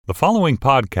The following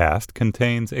podcast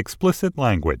contains explicit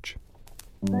language.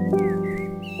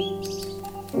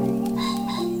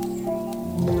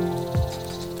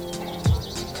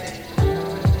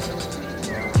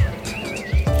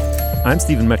 I'm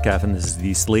Stephen Metcalf, and this is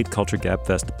the Slate Culture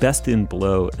Gabfest Best in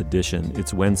Blow edition.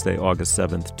 It's Wednesday, August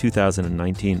 7th,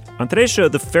 2019. On today's show,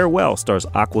 The Farewell stars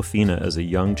Awkwafina as a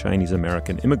young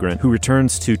Chinese-American immigrant who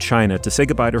returns to China to say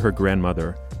goodbye to her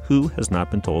grandmother, who has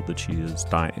not been told that she is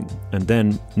dying. And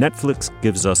then Netflix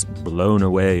gives us Blown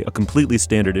Away, a completely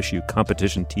standard issue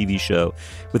competition TV show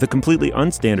with a completely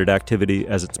unstandard activity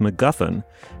as its MacGuffin,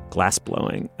 glass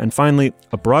blowing. And finally,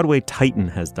 a Broadway titan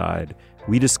has died.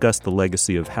 We discuss the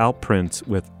legacy of Hal Prince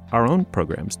with our own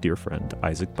program's dear friend,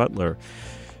 Isaac Butler.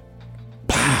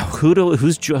 Wow,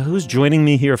 who's joining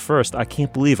me here first? I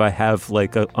can't believe I have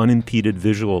like an unimpeded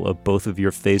visual of both of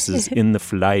your faces in the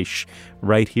flesh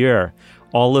right here.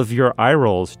 All of your eye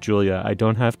rolls, Julia, I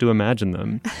don't have to imagine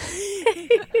them.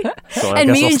 So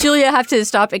and me and Julia have to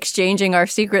stop exchanging our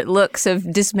secret looks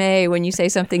of dismay when you say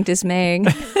something dismaying.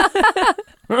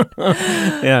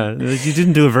 Yeah, you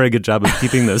didn't do a very good job of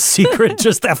keeping those secret,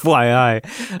 just FYI.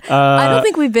 I don't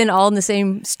think we've been all in the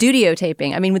same studio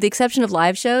taping. I mean, with the exception of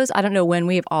live shows, I don't know when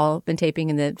we've all been taping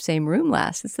in the same room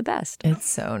last. It's the best. It's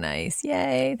so nice.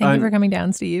 Yay. Thank you for coming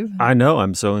down, Steve. I know.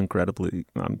 I'm so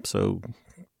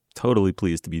totally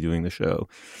pleased to be doing the show.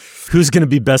 Who's going to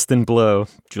be best in blow?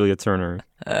 Julia Turner.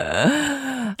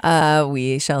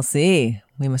 We shall see.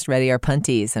 We must ready our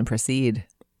punties and proceed.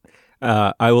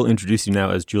 I will introduce you now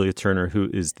as Julia Turner, who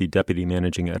is the deputy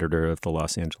managing editor of the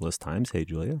Los Angeles Times. Hey,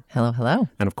 Julia. Hello, hello.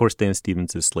 And of course, Dana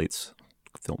Stevens is Slate's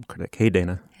film critic. Hey,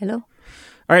 Dana. Hello. All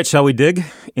right, shall we dig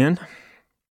in?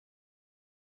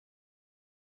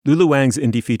 Lulu Wang's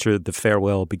indie feature, The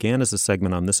Farewell, began as a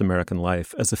segment on This American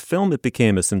Life. As a film, it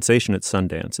became a sensation at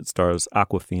Sundance. It stars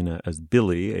Awkwafina as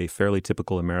Billy, a fairly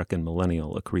typical American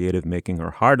millennial, a creative making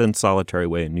her hard and solitary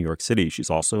way in New York City.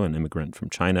 She's also an immigrant from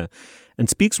China and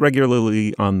speaks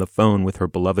regularly on the phone with her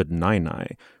beloved Nai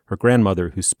Nai, her grandmother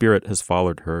whose spirit has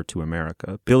followed her to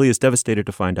America. Billy is devastated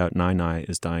to find out Nai Nai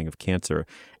is dying of cancer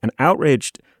and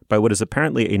outraged by what is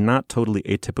apparently a not totally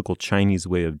atypical Chinese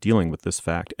way of dealing with this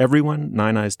fact. Everyone,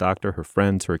 Nai Nai's doctor, her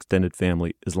friends, her extended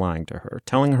family, is lying to her,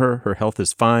 telling her her health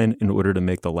is fine in order to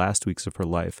make the last weeks of her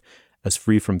life as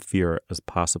free from fear as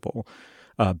possible.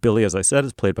 Billy, as I said,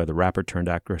 is played by the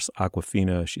rapper-turned-actress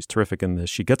Awkwafina. She's terrific in this.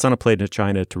 She gets on a plane to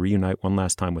China to reunite one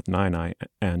last time with Nai Nai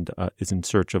and is in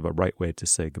search of a right way to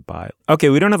say goodbye. Okay,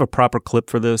 we don't have a proper clip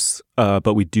for this,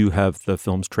 but we do have the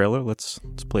film's trailer. Let's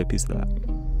play a piece of that.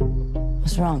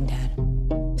 What's wrong, Dad?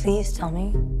 Please tell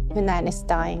me. Your Nan is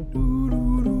dying.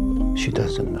 She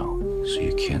doesn't know, so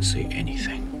you can't say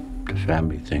anything. The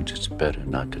family thinks it's better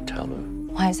not to tell her.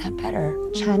 Why is that better?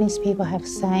 Chinese people have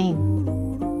saying,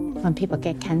 when people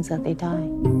get cancer, they die.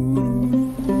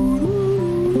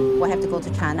 We have to go to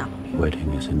China.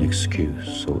 Wedding is an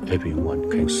excuse so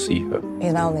everyone can see her.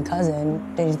 He's my only cousin.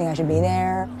 Did you think I should be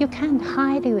there? You can't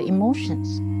hide your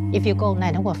emotions. If you go,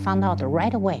 Nan will find out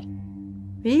right away.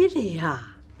 Billy 呀，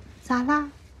咋啦？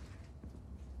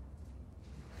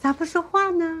咋不说话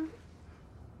呢？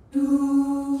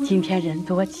今天人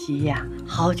多齐呀，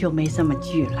好久没这么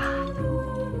聚了，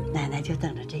奶奶就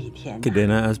等着这一天。 Okay,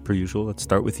 Dana, as per usual, let's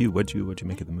start with you. What'd you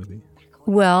make of the movie?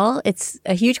 Well, it's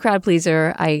a huge crowd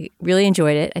pleaser. I really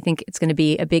enjoyed it. I think it's going to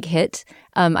be a big hit.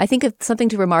 I think something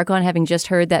to remark on, having just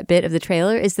heard that bit of the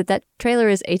trailer, is that trailer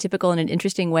is atypical in an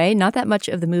interesting way. Not that much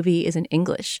of the movie is in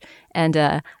English. And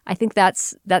I think that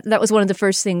was one of the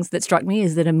first things that struck me,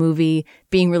 is that a movie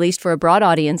being released for a broad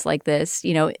audience like this,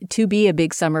 you know, to be a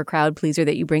big summer crowd pleaser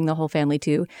that you bring the whole family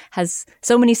to, has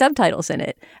so many subtitles in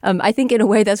it. I think in a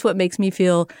way that's what makes me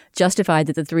feel justified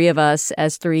that the three of us,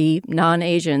 as three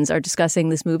non-Asians, are discussing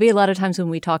this movie. A lot of times when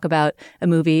we talk about a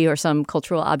movie or some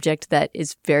cultural object that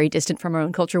is very distant from our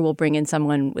own culture, we'll bring in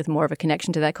someone with more of a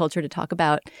connection to that culture to talk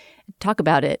about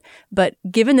it. But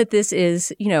given that this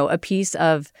is, you know, a piece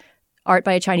of art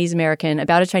by a Chinese American,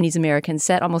 about a Chinese American,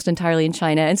 set almost entirely in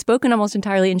China and spoken almost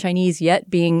entirely in Chinese, yet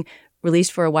being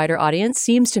released for a wider audience,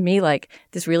 seems to me like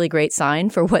this really great sign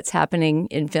for what's happening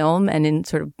in film and in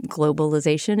sort of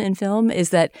globalization in film, is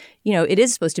that, you know, it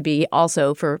is supposed to be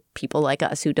also for people like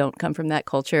us who don't come from that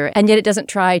culture. And yet it doesn't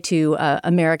try to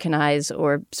Americanize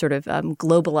or sort of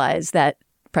globalize that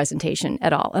presentation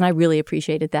at all. And I really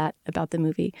appreciated that about the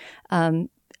movie.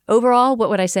 Overall, what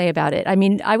would I say about it? I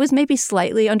mean, I was maybe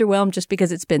slightly underwhelmed just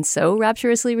because it's been so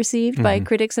rapturously received by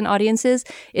critics and audiences.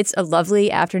 It's a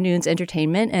lovely afternoon's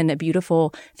entertainment and a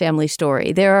beautiful family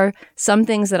story. There are some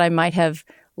things that I might have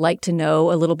like to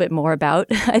know a little bit more about.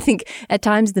 I think at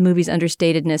times the movie's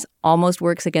understatedness almost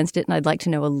works against it, and I'd like to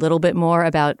know a little bit more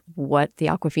about what the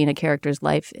Awkwafina character's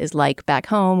life is like back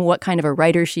home, what kind of a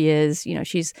writer she is. You know,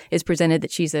 it's presented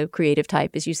that she's a creative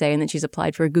type, as you say, and that she's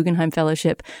applied for a Guggenheim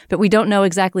Fellowship, but we don't know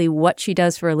exactly what she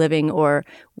does for a living or,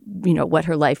 you know, what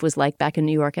her life was like back in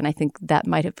New York, and I think that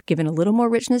might have given a little more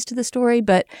richness to the story.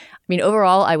 But I mean,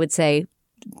 overall, I would say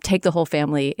take the whole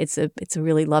family. It's a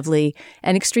really lovely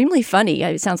and extremely funny.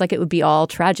 It sounds like it would be all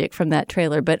tragic from that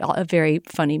trailer, but a very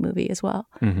funny movie as well.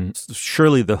 Mm-hmm.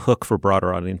 Surely the hook for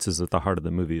broader audiences at the heart of the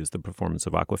movie is the performance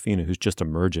of Awkwafina, who's just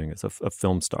emerging as a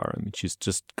film star. I mean,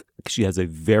 she has a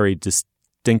very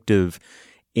distinctive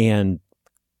and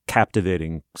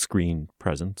captivating screen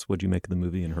presence. What do you make of the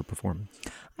movie and her performance?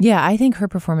 Yeah, I think her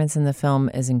performance in the film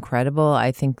is incredible.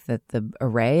 I think that the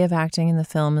array of acting in the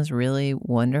film is really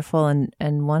wonderful.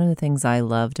 And one of the things I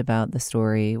loved about the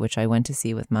story, which I went to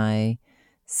see with my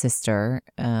sister,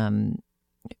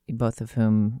 both of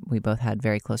whom we both had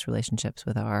very close relationships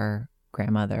with our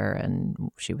grandmother, and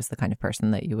she was the kind of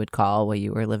person that you would call while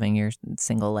you were living your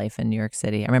single life in New York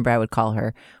City. I remember I would call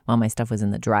her while my stuff was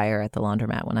in the dryer at the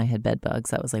laundromat when I had bed bugs.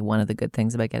 That was like one of the good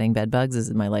things about getting bed bugs, is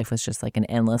that my life was just like an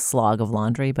endless slog of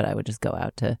laundry, but I would just go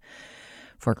out to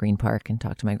Fort Greene Park and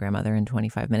talk to my grandmother in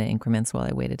 25-minute increments while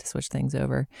I waited to switch things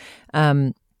over.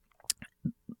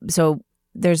 So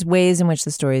there's ways in which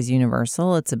the story is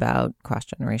universal. It's about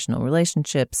cross-generational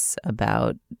relationships,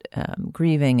 about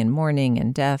grieving and mourning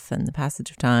and death and the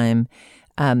passage of time.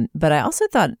 But I also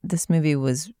thought this movie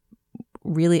was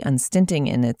really unstinting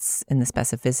in the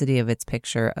specificity of its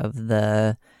picture of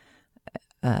the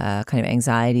kind of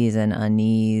anxieties and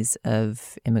unease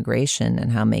of immigration,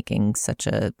 and how making such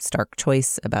a stark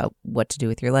choice about what to do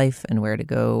with your life and where to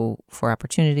go for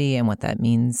opportunity and what that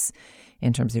means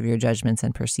in terms of your judgments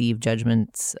and perceived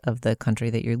judgments of the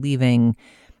country that you're leaving,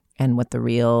 and what the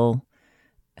real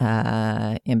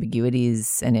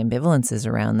ambiguities and ambivalences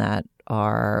around that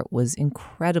was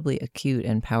incredibly acute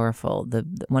and powerful.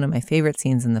 One of my favorite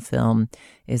scenes in the film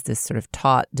is this sort of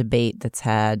taut debate that's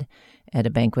had at a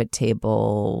banquet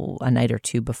table a night or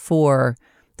two before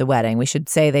the wedding. We should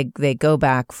say they go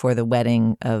back for the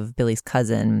wedding of Billy's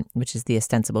cousin, which is the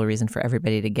ostensible reason for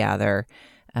everybody to gather.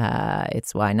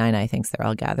 It's why Nai thinks they're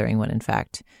all gathering, when in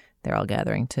fact they're all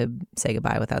gathering to say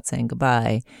goodbye without saying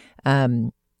goodbye.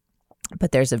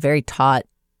 But there's a very taut,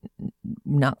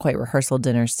 not quite rehearsal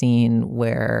dinner scene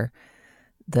where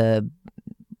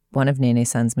one of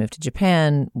Nene's sons moved to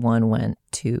Japan, one went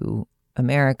to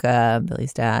America,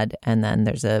 Billy's dad, and then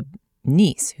there's a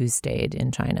niece who stayed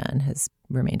in China and has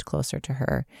remained closer to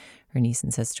her niece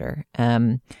and sister.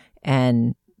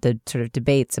 And the sort of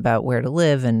debates about where to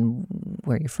live and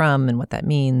where you're from and what that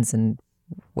means and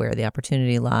where the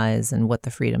opportunity lies and what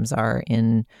the freedoms are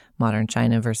in modern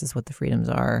China versus what the freedoms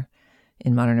are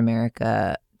in modern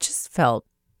America just felt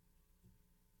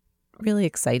really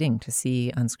exciting to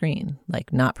see on screen.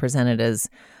 Like, not presented as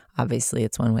obviously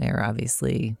it's one way or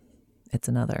obviously it's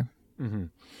another. Mm-hmm.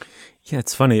 Yeah,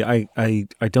 it's funny. I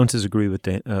don't disagree with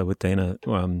Dana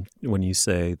when you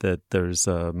say that there's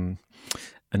an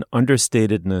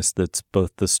understatedness that's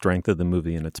both the strength of the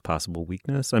movie and its possible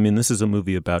weakness. I mean, this is a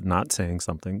movie about not saying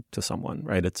something to someone,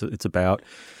 right? It's about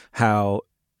how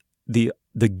the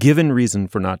given reason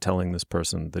for not telling this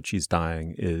person that she's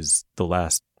dying is the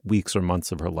last weeks or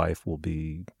months of her life will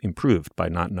be improved by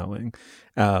not knowing.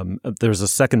 There's a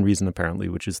second reason, apparently,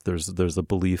 which is there's a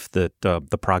belief that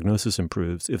the prognosis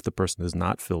improves if the person is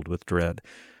not filled with dread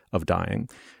of dying.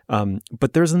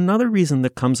 But there's another reason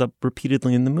that comes up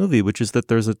repeatedly in the movie, which is that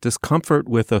there's a discomfort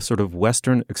with a sort of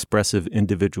Western expressive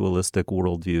individualistic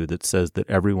worldview that says that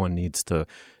everyone needs to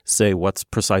say what's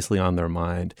precisely on their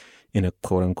mind in a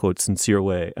quote unquote sincere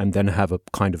way, and then have a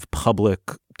kind of public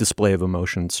display of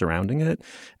emotion surrounding it.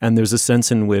 And there's a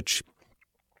sense in which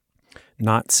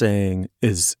not saying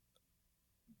is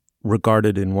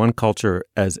regarded in one culture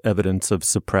as evidence of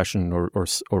suppression or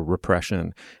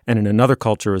repression, and in another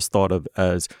culture is thought of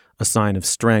as a sign of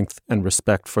strength and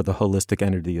respect for the holistic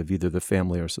entity of either the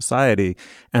family or society.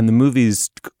 And the movie's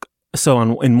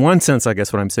in one sense, I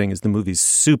guess what I'm saying is the movie's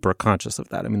super conscious of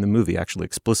that. I mean, the movie actually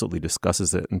explicitly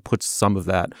discusses it and puts some of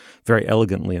that very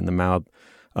elegantly in the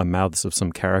mouths of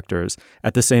some characters.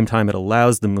 At the same time, it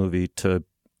allows the movie to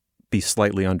be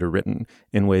slightly underwritten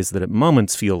in ways that at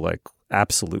moments feel like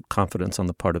absolute confidence on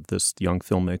the part of this young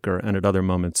filmmaker, and at other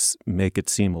moments make it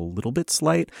seem a little bit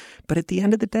slight. But at the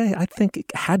end of the day, I think it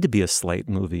had to be a slight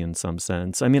movie in some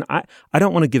sense. I mean, I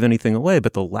don't want to give anything away,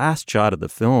 but the last shot of the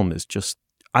film is just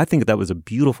I think that was a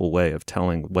beautiful way of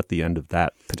telling what the end of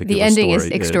that particular The ending story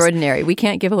is extraordinary. We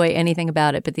can't give away anything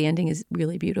about it, but the ending is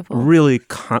really beautiful. Really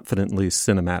confidently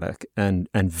cinematic and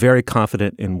very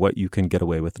confident in what you can get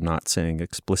away with not saying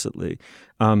explicitly.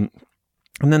 And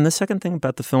then the second thing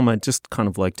about the film I just kind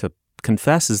of like to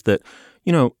confess is that,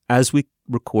 as we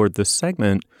record this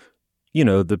segment,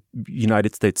 the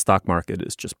United States stock market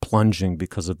is just plunging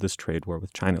because of this trade war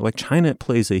with China. Like, China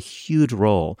plays a huge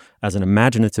role as an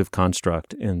imaginative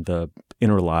construct in the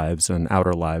inner lives and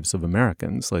outer lives of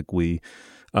Americans. Like, this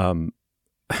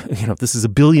is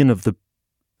 1 billion of the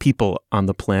people on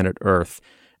the planet Earth,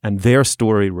 and their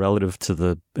story relative to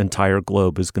the entire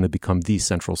globe is going to become the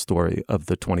central story of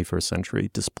the 21st century,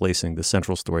 displacing the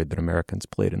central story that Americans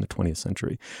played in the 20th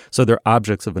century. So they're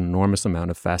objects of an enormous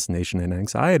amount of fascination and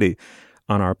anxiety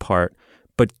on our part.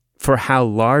 But for how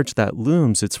large that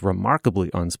looms, it's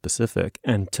remarkably unspecific.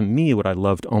 And to me, what I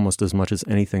loved almost as much as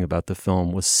anything about the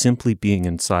film was simply being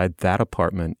inside that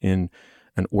apartment in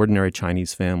an ordinary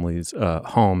Chinese family's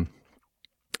home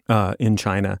in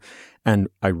China. And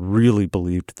I really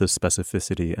believed the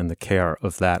specificity and the care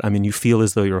of that. I mean, you feel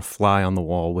as though you're a fly on the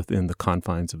wall within the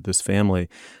confines of this family.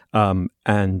 I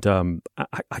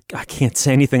can't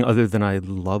say anything other than I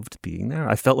loved being there.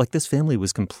 I felt like this family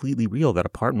was completely real. That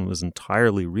apartment was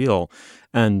entirely real.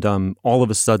 And all of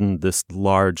a sudden, this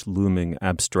large, looming,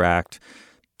 abstract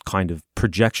kind of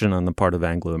projection on the part of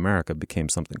Anglo-America became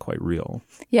something quite real.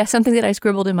 Yeah, something that I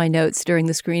scribbled in my notes during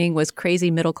the screening was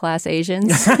crazy middle-class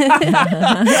Asians.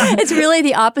 It's really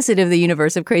the opposite of the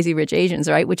universe of Crazy Rich Asians,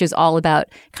 right? Which is all about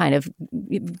kind of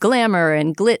glamour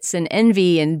and glitz and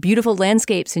envy and beautiful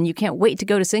landscapes, and you can't wait to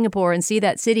go to Singapore and see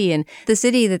that city. And the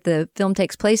city that the film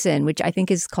takes place in, which I think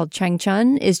is called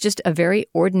Changchun, is just a very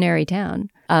ordinary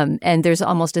town. And there's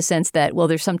almost a sense that, well,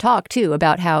 there's some talk, too,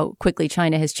 about how quickly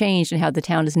China has changed and how the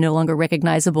town is no longer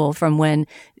recognizable from when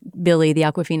Billy, the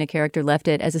Awkwafina character, left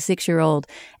it as a 6-year-old.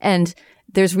 And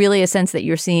there's really a sense that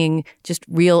you're seeing just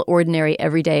real, ordinary,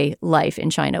 everyday life in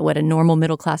China, what a normal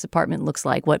middle-class apartment looks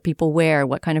like, what people wear,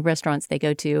 what kind of restaurants they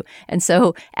go to. And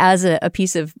so as a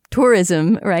piece of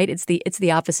tourism, right, it's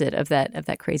the opposite of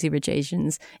that Crazy Rich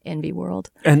Asians envy world.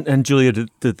 And Julia,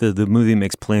 the movie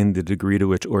makes plain the degree to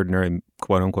which ordinary,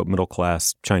 quote-unquote,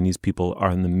 middle-class Chinese people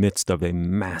are in the midst of a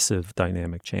massive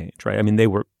dynamic change, right? I mean, they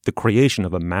were the creation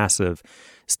of a massive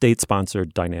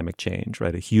state-sponsored dynamic change,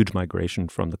 right? A huge migration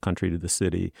from the country to the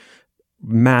city,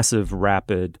 massive,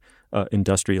 rapid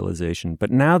industrialization. But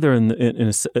now they're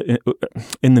the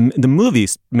movie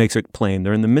makes it plain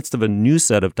they're in the midst of a new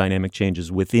set of dynamic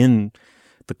changes within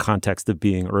the context of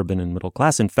being urban and middle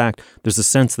class. In fact, there's a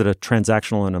sense that a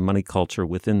transactional and a money culture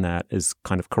within that is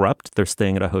kind of corrupt. They're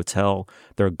staying at a hotel.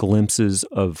 There are glimpses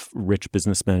of rich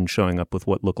businessmen showing up with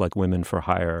what look like women for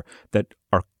hire that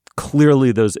are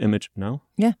clearly those No?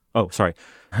 Yeah. Oh, sorry.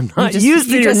 I'm not used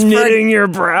to you knitting your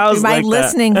brows my like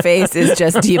listening that. face is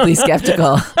just deeply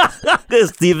skeptical.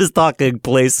 Steve is talking,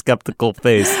 plays skeptical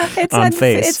face on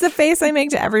face. It's the face I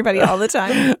make to everybody all the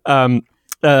time. I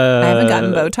haven't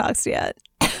gotten Botoxed yet.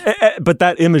 But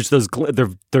that image,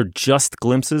 they're just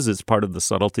glimpses. It's part of the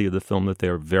subtlety of the film that they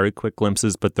are very quick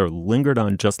glimpses, but they're lingered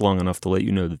on just long enough to let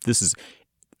you know that this is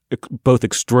both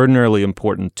extraordinarily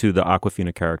important to the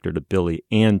Awkwafina character, to Billy,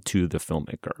 and to the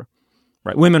filmmaker.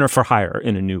 Right, women are for hire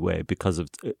in a new way because of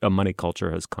a money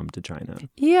culture has come to China.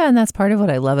 Yeah, and that's part of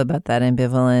what I love about that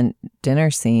ambivalent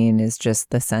dinner scene is just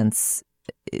the sense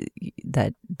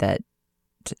that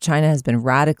China has been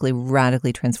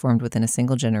radically transformed within a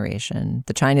single generation.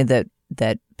 The China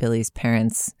that Billy's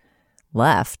parents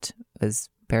left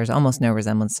bears almost no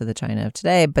resemblance to the China of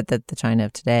today, but that the China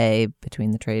of today,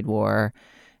 between the trade war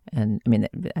and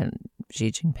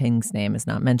Xi Jinping's name is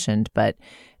not mentioned, but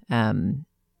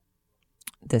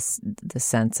the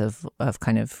sense of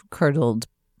kind of curdled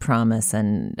promise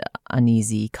and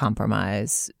uneasy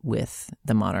compromise with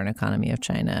the modern economy of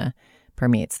China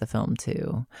permeates the film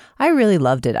too. I really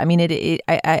loved it. I mean,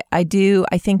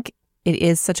 I think it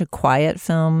is such a quiet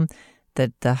film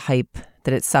that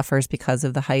that it suffers because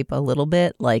of the hype a little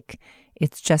bit. Like,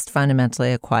 it's just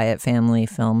fundamentally a quiet family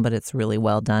film, but it's really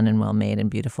well done and well made and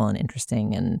beautiful and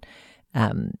interesting. And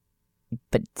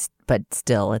but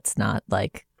still, it's not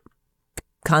like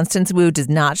Constance Wu does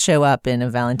not show up in a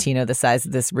Valentino the size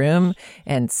of this room,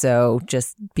 and so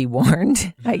just be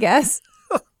warned, I guess.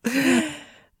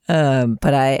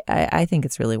 But I think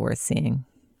it's really worth seeing.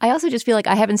 I also just feel like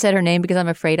I haven't said her name because I'm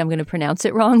afraid I'm going to pronounce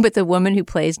it wrong, but the woman who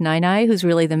plays Nai Nai, who's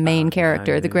really the main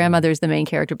character, the grandmother is the main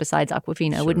character besides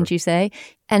Awkwafina, wouldn't you say?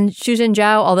 And Xu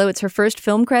Zhenjiao, although it's her first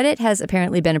film credit, has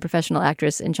apparently been a professional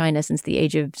actress in China since the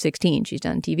age of 16. She's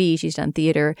done TV, she's done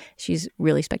theater. She's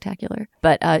really spectacular.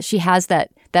 But she has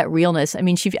that realness. I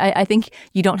mean, I think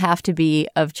you don't have to be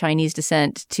of Chinese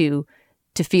descent to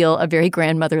feel a very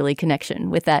grandmotherly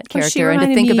connection with that character and to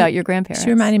think about your grandparents. She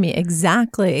reminded me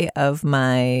exactly of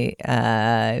my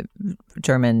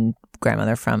German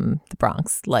grandmother from the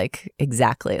Bronx. Like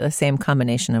exactly the same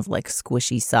combination of like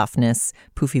squishy softness,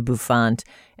 poofy bouffant,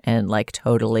 and like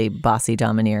totally bossy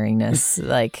domineeringness,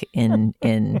 like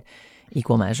in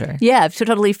equal measure. Yeah,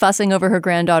 totally fussing over her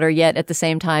granddaughter, yet at the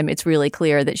same time, it's really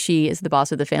clear that she is the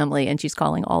boss of the family and she's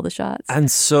calling all the shots.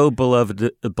 And so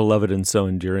beloved and so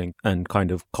endearing, and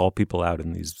kind of call people out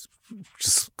in these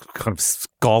just kind of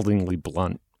scaldingly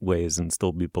blunt ways and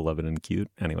still be beloved and cute.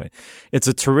 Anyway, it's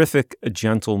a terrific,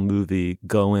 gentle movie.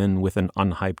 Go in with an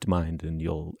unhyped mind and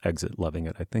you'll exit loving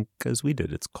it, I think, as we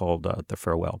did. It's called The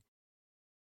Farewell.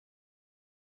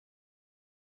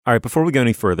 All right, before we go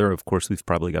any further, of course, we've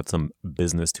probably got some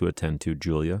business to attend to.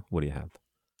 Julia, what do you have?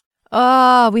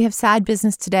 Oh, we have sad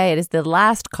business today. It is the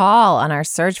last call on our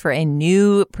search for a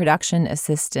new production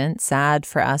assistant. Sad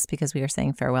for us because we are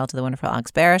saying farewell to the wonderful Alex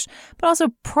Barish, but also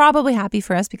probably happy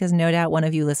for us because no doubt one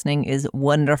of you listening is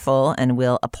wonderful and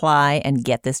will apply and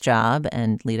get this job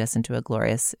and lead us into a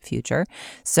glorious future.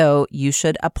 So you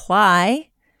should apply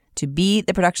to be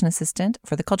the production assistant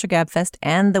for the Culture Gab Fest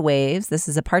and The Waves. This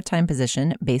is a part-time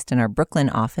position based in our Brooklyn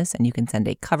office, and you can send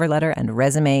a cover letter and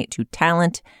resume to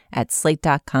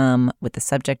talent@slate.com with the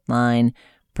subject line,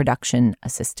 production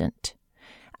assistant.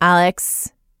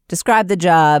 Alex, describe the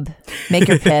job, make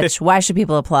your pitch. Why should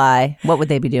people apply? What would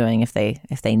they be doing if they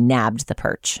nabbed the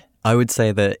perch? I would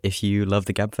say that if you love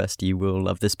the GabFest, you will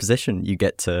love this position. You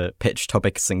get to pitch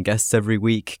topics and guests every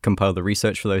week, compile the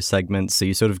research for those segments, so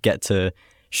you sort of get to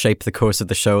shape the course of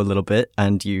the show a little bit,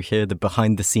 and you hear the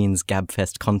behind-the-scenes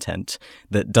GabFest content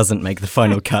that doesn't make the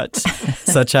final cut,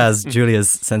 such as Julia's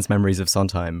Sense Memories of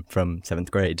Sondheim from 7th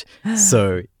grade.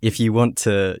 So if you want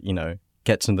to,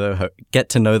 get to know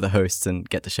the hosts and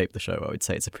get to shape the show, I would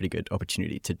say it's a pretty good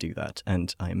opportunity to do that.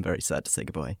 And I am very sad to say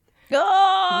goodbye.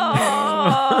 Oh,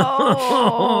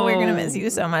 we're going to miss you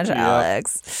so much,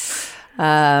 Alex.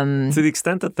 To the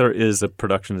extent that there is a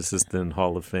production assistant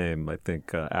Hall of Fame, I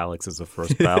think Alex is a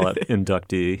first ballot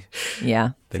inductee.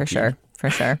 Yeah, for sure.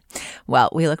 Well,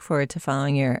 we look forward to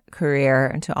following your career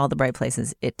and to all the bright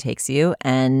places it takes you.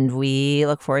 And we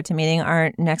look forward to meeting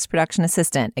our next production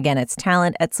assistant. Again, it's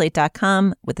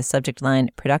talent@slate.com with the subject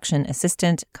line, production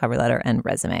assistant, cover letter, and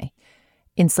resume.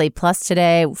 In Slate Plus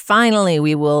today, finally,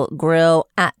 we will grill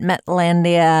at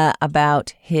Metlandia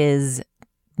about his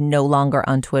no longer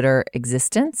on Twitter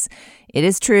existence. It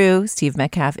is true. Steve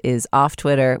Metcalf is off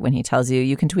Twitter. When he tells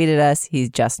you can tweet at us, he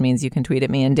just means you can tweet at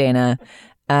me and Dana.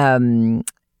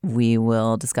 We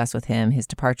will discuss with him his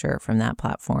departure from that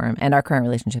platform and our current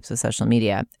relationships with social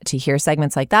media. To hear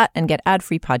segments like that and get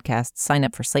ad-free podcasts, sign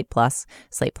up for Slate Plus.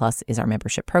 Slate Plus is our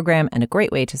membership program and a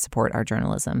great way to support our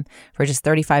journalism. For just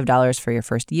 $35 for your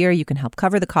first year, you can help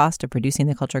cover the cost of producing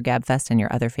the Culture Gab Fest and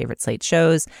your other favorite Slate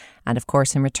shows. And of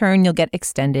course, in return, you'll get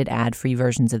extended ad-free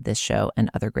versions of this show and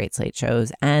other great Slate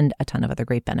shows and a ton of other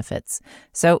great benefits.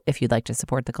 So if you'd like to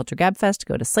support the Culture Gab Fest,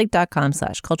 go to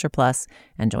slate.com/cultureplus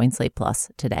and join Slate Plus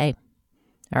today.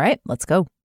 All right, let's go.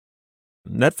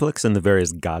 Netflix and the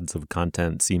various gods of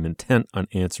content seem intent on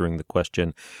answering the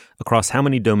question, across how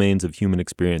many domains of human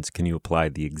experience can you apply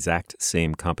the exact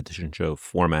same competition show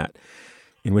format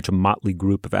in which a motley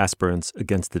group of aspirants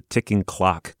against the ticking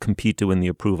clock compete to win the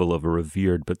approval of a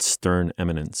revered but stern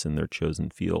eminence in their chosen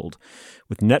field.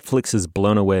 With Netflix's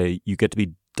Blown Away, you get to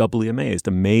be doubly amazed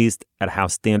at how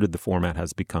standard the format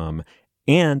has become,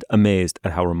 and amazed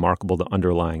at how remarkable the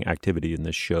underlying activity in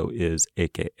this show is,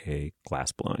 a.k.a.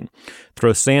 glassblowing.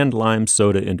 Throw sand, lime,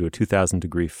 soda into a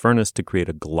 2,000-degree furnace to create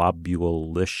a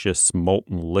globulicious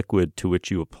molten liquid to which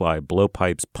you apply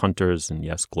blowpipes, punters, and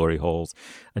yes, glory holes.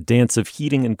 A dance of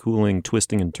heating and cooling,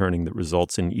 twisting and turning that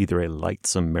results in either a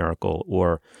lightsome miracle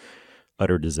or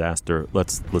utter disaster.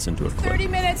 Let's listen to a clip. 30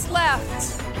 minutes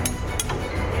left.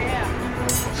 Yeah.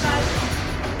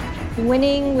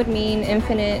 Winning would mean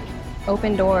infinite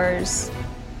open doors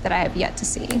that I have yet to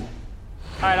see. All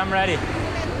right, I'm ready.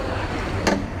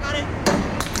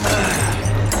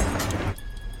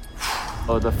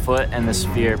 Oh, the foot and the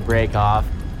sphere break off.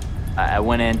 I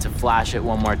went in to flash it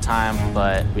one more time,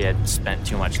 but we had spent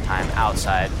too much time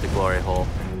outside the glory hole,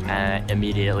 and it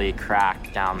immediately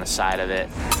cracked down the side of it.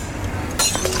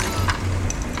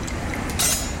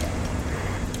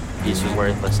 piece was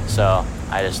worthless. So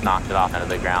I just knocked it off out of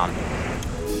the ground.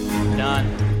 Done.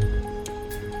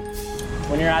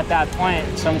 When you're at that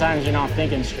point, sometimes you're not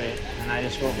thinking straight. And I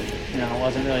just,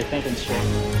 wasn't really thinking straight.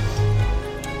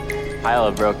 Pile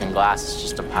of broken glass is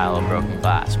just a pile of broken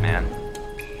glass, man.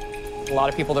 A lot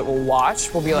of people that will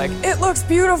watch will be like, it looks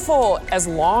beautiful. As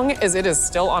long as it is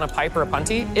still on a pipe or a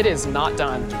punty, it is not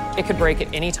done. It could break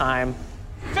at any time.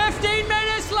 15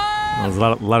 minutes left! There's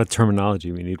a lot of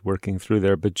terminology we need working through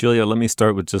there. But Julia, let me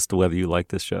start with just whether you like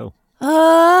this show.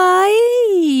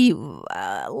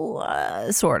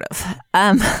 Sort of.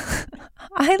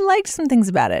 I liked some things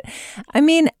about it. I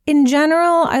mean, in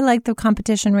general, I like the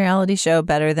competition reality show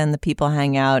better than the people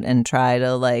hang out and try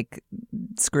to like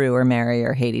screw or marry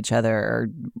or hate each other or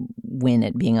win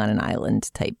at being on an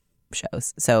island type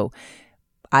shows. So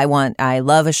I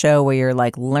love a show where you're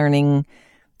like learning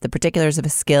the particulars of a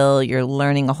skill, you're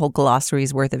learning a whole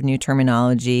glossary's worth of new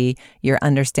terminology, you're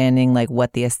understanding like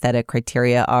what the aesthetic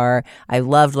criteria are. I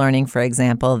loved learning, for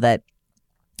example, that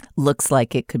looks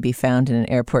like it could be found in an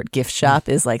airport gift shop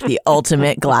is like the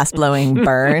ultimate glass-blowing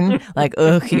burn. Like,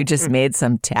 you just made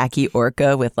some tacky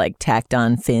orca with like tacked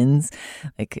on fins.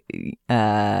 Like,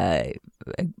 I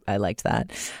liked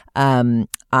that.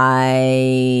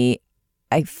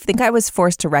 I think I was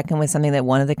forced to reckon with something that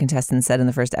one of the contestants said in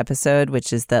the first episode,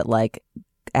 which is that like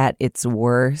at its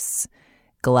worst,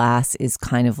 glass is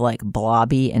kind of like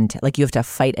blobby and like you have to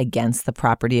fight against the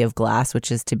property of glass,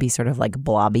 which is to be sort of like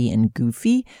blobby and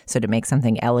goofy. So to make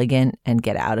something elegant and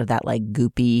get out of that like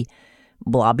goopy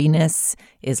blobbiness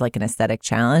is like an aesthetic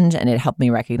challenge. And it helped me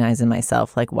recognize in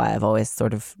myself like why I've always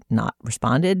sort of not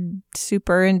responded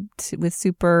with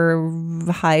super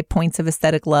high points of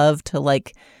aesthetic love to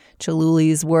like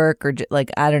Chihuly's work or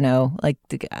like, I don't know, like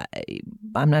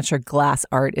I'm not sure glass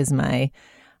art is my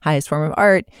highest form of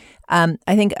art. I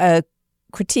think a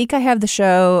critique I have of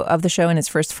the show in its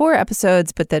first 4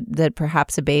 episodes, but that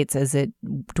perhaps abates as it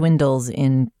dwindles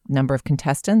in number of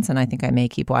contestants, and I think I may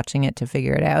keep watching it to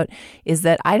figure it out, is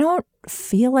that I don't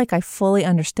feel like I fully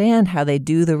understand how they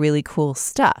do the really cool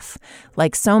stuff.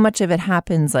 Like so much of it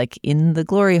happens like in the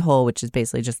glory hole, which is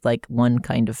basically just like one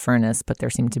kind of furnace, but there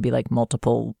seem to be like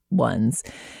multiple ones,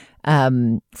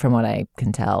 from what I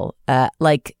can tell.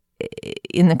 Like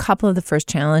in a couple of the first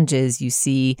challenges, you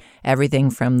see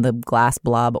everything from the glass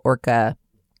blob orca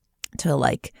to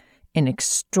like an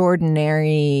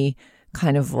extraordinary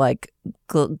kind of like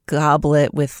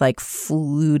goblet with like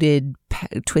fluted,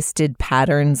 twisted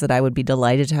patterns that I would be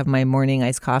delighted to have my morning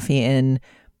iced coffee in.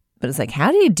 But it's like, how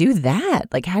do you do that?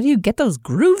 Like, how do you get those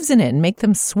grooves in it and make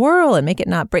them swirl and make it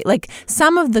not break? Like,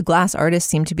 some of the glass artists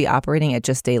seem to be operating at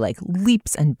just a like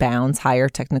leaps and bounds higher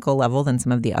technical level than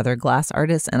some of the other glass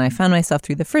artists. And I found myself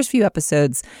through the first few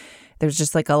episodes, there's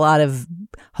just like a lot of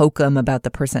hokum about the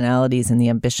personalities and the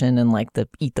ambition and like the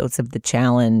ethos of the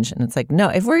challenge. And it's like, no,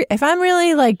 if I'm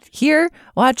really like here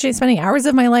spending hours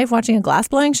of my life watching a glass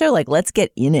blowing show, like let's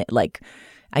get in it. Like,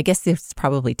 I guess it's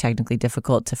probably technically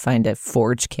difficult to find a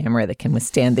forge camera that can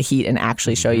withstand the heat and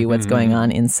actually show you what's going on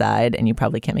inside. And you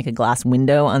probably can't make a glass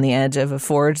window on the edge of a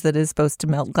forge that is supposed to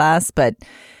melt glass. But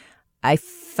I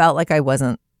felt like I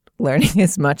wasn't learning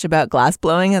as much about glass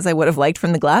blowing as I would have liked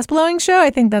from the glass blowing show. I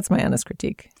think that's my honest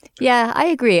critique. Yeah, I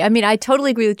agree. I mean, I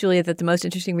totally agree with Julia that the most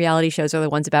interesting reality shows are the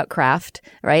ones about craft,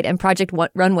 right? And Project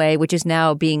Runway, which is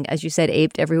now being, as you said,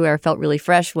 aped everywhere, felt really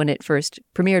fresh when it first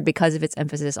premiered because of its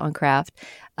emphasis on craft.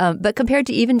 But compared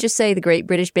to even just, say, the Great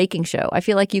British Baking Show, I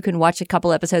feel like you can watch a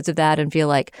couple episodes of that and feel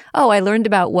like, oh, I learned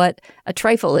about what a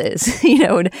trifle is,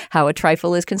 and how a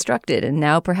trifle is constructed. And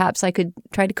now perhaps I could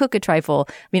try to cook a trifle.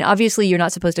 I mean, obviously, you're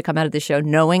not supposed to come out of the show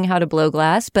knowing how to blow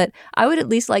glass, but I would at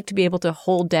least like to be able to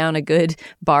hold down a good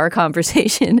bar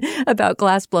conversation about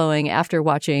glass blowing after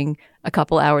watching a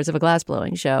couple hours of a glass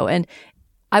blowing show. And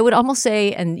I would almost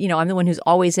say, and I'm the one who's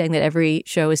always saying that every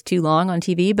show is too long on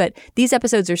TV, but these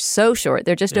episodes are so short.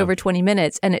 They're just over 20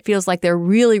 minutes, and it feels like they're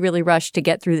really, really rushed to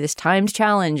get through this timed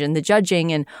challenge and the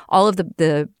judging and all of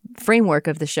the framework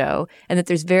of the show, and that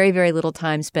there's very, very little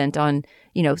time spent on,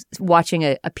 watching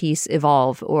a piece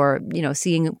evolve or,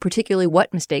 seeing particularly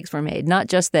what mistakes were made. Not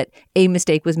just that a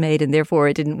mistake was made and therefore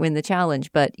it didn't win the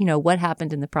challenge, but, what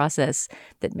happened in the process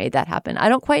that made that happen. I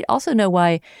don't quite also know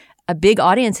why a big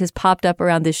audience has popped up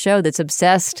around this show that's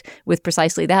obsessed with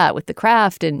precisely that, with the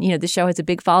craft. And, this show has a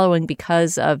big following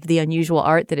because of the unusual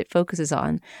art that it focuses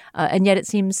on. And yet it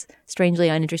seems strangely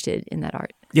uninterested in that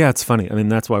art. Yeah, it's funny. I mean,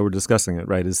 that's why we're discussing it,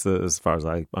 right? As far as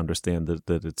I understand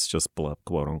that it's just,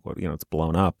 quote unquote, it's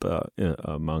blown up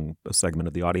among a segment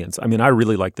of the audience. I mean, I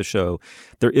really like the show.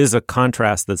 There is a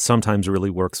contrast that sometimes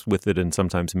really works with it and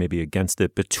sometimes maybe against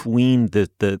it between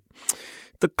the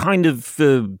the kind of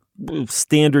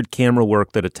standard camera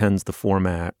work that attends the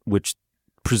format, which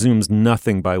presumes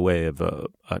nothing by way of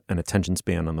an attention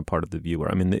span on the part of the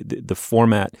viewer. I mean, the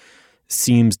format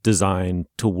seems designed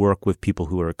to work with people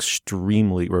who are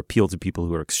appeal to people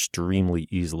who are extremely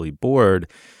easily bored,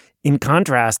 in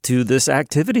contrast to this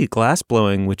activity,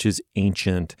 glassblowing, which is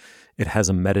ancient. It has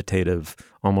a meditative,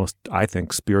 almost, I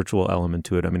think, spiritual element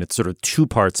to it. I mean, it's sort of 2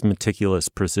 parts meticulous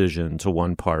precision to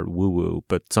 1 part woo-woo,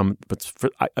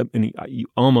 you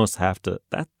almost have to,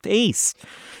 that face.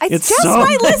 It's just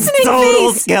my listening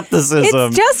total face. Skepticism.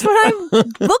 It's just what I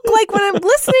look like when I'm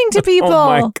listening to people. Oh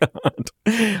my God.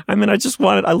 I mean,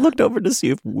 I looked over to see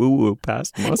if woo-woo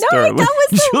passed muster. No, that was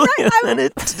the Julia, and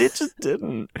it just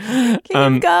didn't.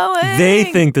 Keep going. They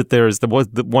think that there's, the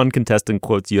one contestant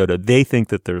quotes Yoda, they think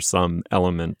that there's some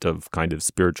element of kind of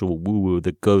spiritual woo-woo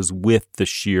that goes with the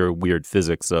sheer weird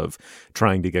physics of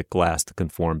trying to get glass to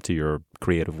conform to your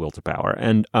creative will to power.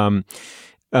 And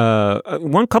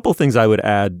one couple of things I would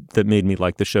add that made me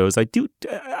like the show is I'd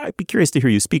be curious to hear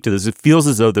you speak to this. It feels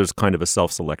as though there's kind of a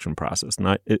self-selection process.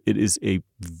 It is a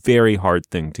very hard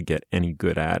thing to get any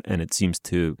good at, and it seems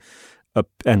to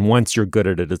and once you're good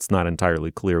at it, it's not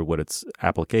entirely clear what its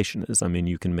application is. I mean,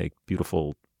 you can make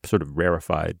beautiful sort of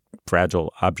rarefied,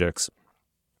 fragile objects,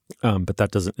 but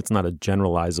it's not a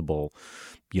generalizable,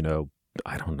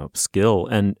 skill.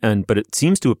 But it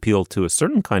seems to appeal to a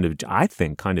certain kind of, I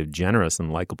think, kind of generous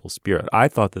and likable spirit. I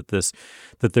thought that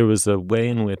there was a way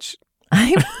in which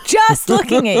I'm just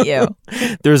looking at you.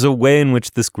 There's a way in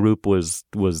which this group was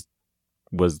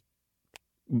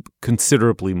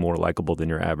considerably more likable than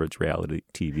your average reality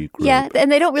TV group. Yeah, and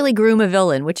they don't really groom a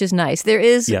villain, which is nice. There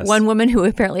is one woman who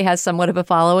apparently has somewhat of a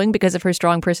following because of her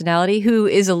strong personality, who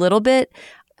is a little bit,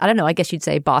 I don't know, I guess you'd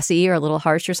say bossy or a little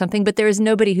harsh or something, but there is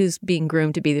nobody who's being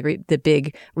groomed to be the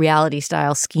big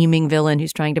reality-style scheming villain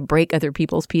who's trying to break other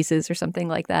people's pieces or something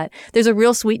like that. There's a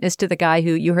real sweetness to the guy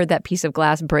who, you heard that piece of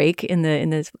glass break in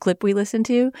the clip we listened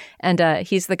to, and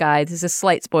he's the guy, this is a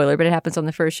slight spoiler, but it happens on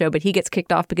the first show, but he gets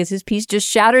kicked off because his piece just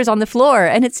shatters on the floor,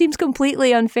 and it seems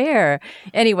completely unfair.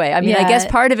 Anyway, I mean, I guess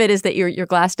part of it is that your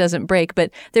glass doesn't break,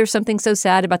 but there's something so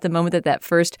sad about the moment that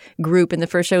first group in the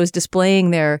first show is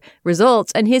displaying their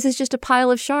results, and his is just a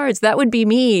pile of shards. That would be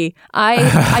me.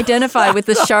 I identify with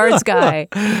the shards guy.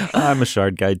 I'm a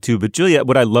shard guy too. But Julia,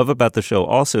 what I love about the show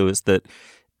also is that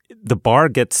the bar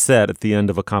gets set at the end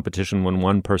of a competition when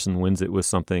one person wins it with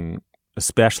something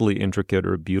especially intricate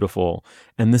or beautiful.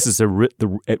 And this is it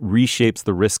reshapes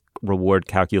the risk-reward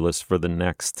calculus for the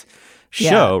next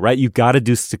show, right? You've got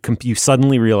to you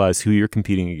suddenly realize who you're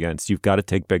competing against. You've got to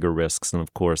take bigger risks. And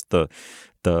of course, the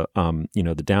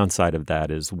downside of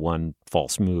that is one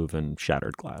false move and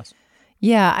shattered glass.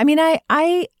 Yeah, I mean,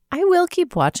 I will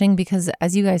keep watching because,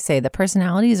 as you guys say, the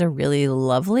personalities are really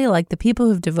lovely. Like the people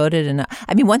who've devoted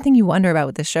one thing you wonder about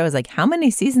with this show is like, how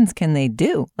many seasons can they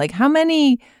do? Like, how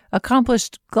many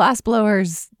accomplished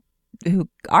glassblowers who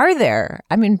are there?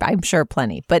 I mean, I'm sure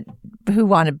plenty, but who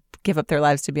want to give up their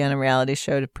lives to be on a reality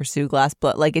show to pursue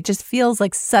glassblow? Like, it just feels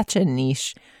like such a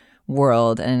niche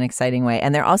world in an exciting way.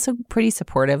 And they're also pretty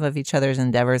supportive of each other's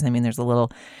endeavors. I mean, there's a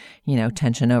little,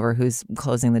 tension over who's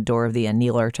closing the door of the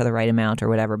annealer to the right amount or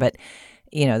whatever. But,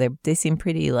 they seem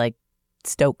pretty like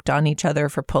stoked on each other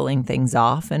for pulling things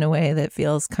off in a way that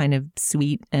feels kind of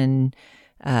sweet and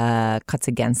cuts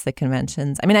against the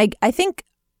conventions. I mean, I think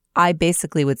I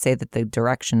basically would say that the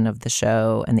direction of the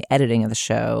show and the editing of the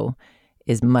show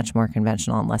is much more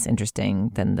conventional and less interesting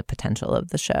than the potential of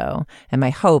the show. And my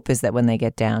hope is that when they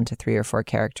get down to 3 or 4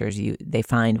 characters, they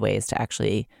find ways to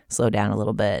actually slow down a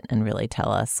little bit and really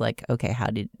tell us, like, okay,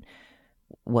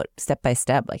 what step by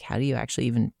step, like, how do you actually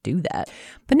even do that?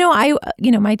 But no,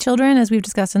 my children, as we've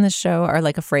discussed in this show, are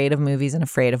like afraid of movies and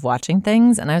afraid of watching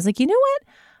things. And I was like, you know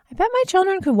what? I bet my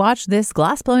children could watch this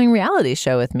glass-blowing reality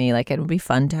show with me. Like, it would be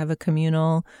fun to have a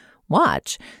communal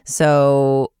watch.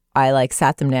 So I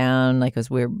sat them down,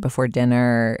 we were before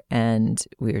dinner, and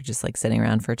we were just sitting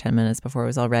around for 10 minutes before it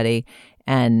was all ready.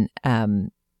 And,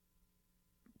 the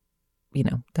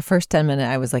first 10 minutes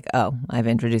I was like, oh, I've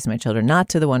introduced my children not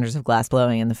to the wonders of glass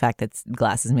blowing and the fact that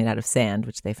glass is made out of sand,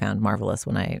 which they found marvelous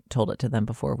when I told it to them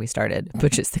before we started,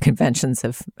 which is the conventions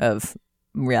of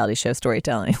reality show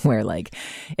storytelling, where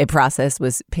a process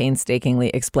was painstakingly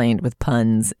explained with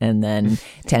puns, and then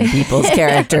 10 people's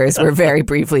characters were very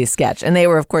briefly sketched, and they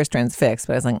were of course transfixed,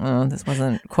 but I was like, oh, this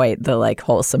wasn't quite the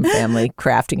wholesome family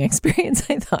crafting experience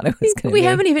I thought it was going to be. We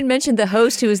haven't even mentioned the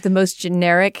host, who is the most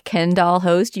generic Ken doll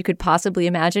host you could possibly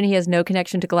imagine. He has no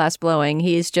connection to glass blowing.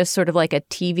 He is just sort of like a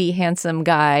TV handsome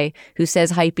guy who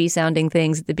says hypey sounding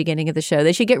things at the beginning of the show.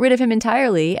 They should get rid of him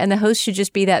entirely, and the host should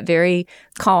just be that very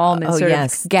calm and sort of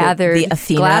Yes, gathered the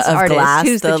Athena glass of artist. glass.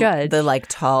 Who's the judge? The like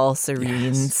tall,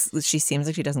 serene. Yes. She seems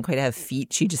like she doesn't quite have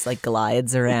feet. She just like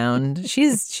glides around.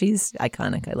 She's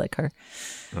iconic. I like her.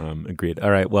 Agreed.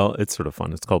 All right. Well, it's sort of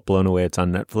fun. It's called Blown Away. It's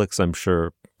on Netflix. I'm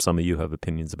sure some of you have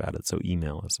opinions about it. So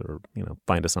email us or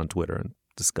find us on Twitter and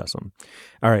discuss them.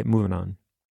 All right. Moving on.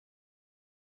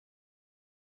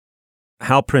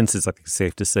 Hal Prince is, I think,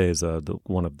 safe to say, is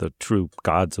one of the true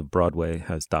gods of Broadway,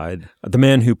 has died. The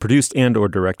man who produced and or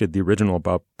directed the original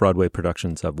Broadway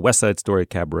productions of West Side Story,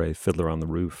 Cabaret, Fiddler on the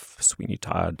Roof, Sweeney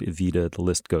Todd, Evita, the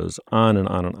list goes on and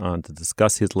on and on. To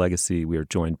discuss his legacy, we are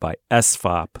joined by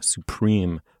SFOP,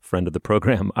 Supreme friend of the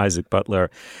program, Isaac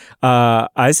Butler.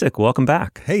 Isaac, welcome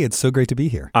back. Hey, it's so great to be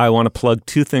here. I want to plug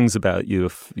two things about you,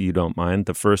 if you don't mind.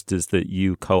 The first is that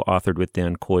you co-authored with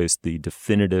Dan Kois the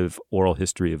definitive oral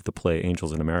history of the play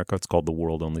Angels in America. It's called The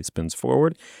World Only Spins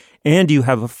Forward. And you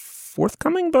have a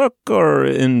forthcoming book or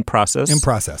in process? In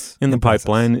process. In the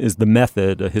pipeline is The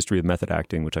Method, a history of method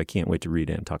acting, which I can't wait to read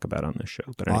and talk about on this show.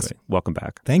 But anyway, awesome. Welcome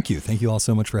back. Thank you. Thank you all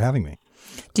so much for having me.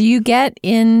 Do you get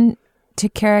into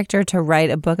character to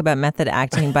write a book about method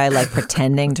acting by like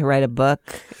pretending to write a book,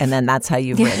 and then that's how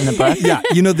you've written the book? Yeah,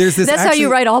 there's this. That's how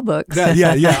you write all books.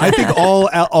 Yeah. I think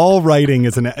all writing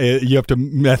is you have to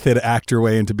method act your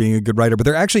way into being a good writer. But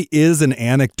there actually is an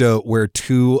anecdote where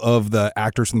two of the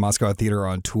actors from the Moscow Theater are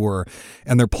on tour,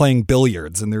 and they're playing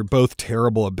billiards, and they're both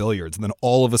terrible at billiards, and then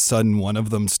all of a sudden one of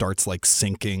them starts like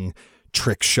sinking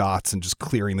trick shots and just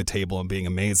clearing the table and being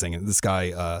amazing. And this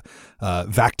guy,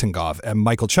 Vakhtangov, and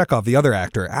Michael Chekhov, the other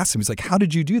actor, asked him, he's like, how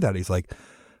did you do that? He's like,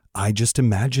 I just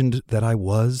imagined that I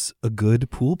was a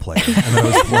good pool player and I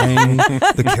was playing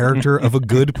the character of a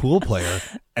good pool player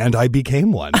and I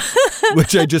became one,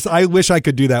 which I wish I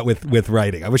could do that with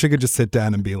writing. I wish I could just sit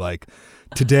down and be like,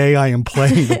 today I am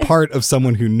playing the part of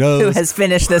someone who knows. Who has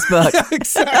finished this book.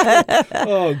 Exactly.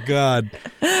 Oh, God.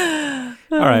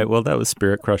 All right. Well, that was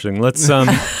spirit crushing. Let's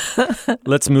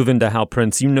move into Hal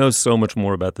Prince. You know so much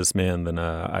more about this man than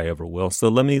I ever will. So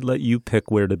let me let you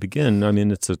pick where to begin. I mean,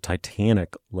 it's a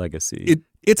titanic legacy.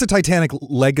 It's a titanic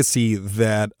legacy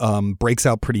that breaks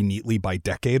out pretty neatly by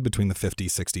decade between the 50s,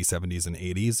 60s, 70s, and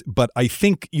 80s. But I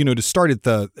think, to start at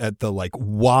the like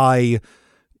why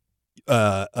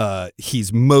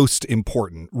he's most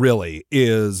important, really,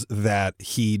 is that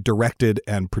he directed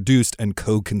and produced and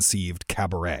co-conceived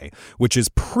Cabaret, which is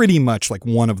pretty much like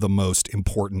one of the most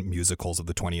important musicals of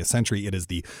the 20th century. It is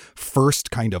the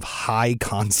first kind of high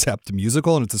concept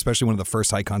musical, and it's especially one of the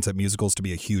first high concept musicals to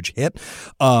be a huge hit.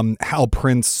 Hal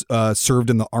Prince served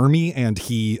in the army, and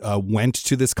he went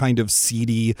to this kind of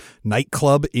seedy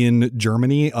nightclub in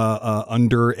Germany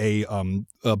under a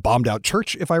bombed out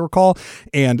church, if I recall,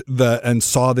 and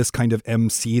saw this kind of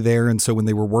MC there. And so when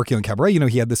they were working on Cabaret,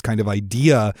 he had this kind of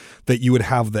idea that you would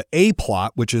have the A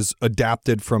plot, which is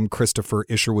adapted from Christopher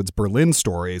Isherwood's Berlin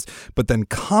stories, but then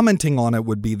commenting on it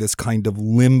would be this kind of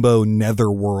limbo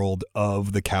netherworld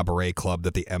of the Cabaret Club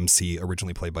that the MC,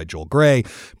 originally played by Joel Grey,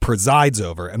 presides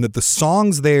over, and that the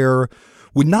songs there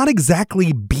would not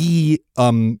exactly be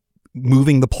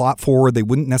moving the plot forward. They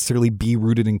wouldn't necessarily be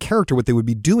rooted in character. What they would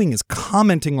be doing is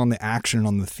commenting on the action and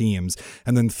on the themes.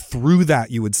 And then through that,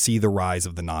 you would see the rise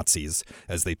of the Nazis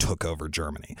as they took over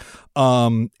Germany.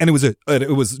 And it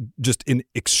was just an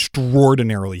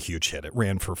extraordinarily huge hit. It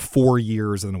ran for 4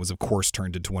 years, and it was, of course,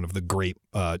 turned into one of the great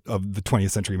of the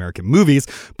 20th century American movies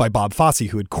by Bob Fosse,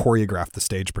 who had choreographed the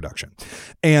stage production.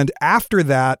 And after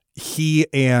that, he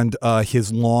and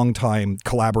his longtime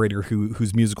collaborator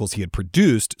whose musicals he had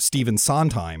produced, Stephen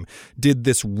Sondheim, did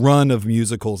this run of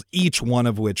musicals, each one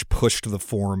of which pushed the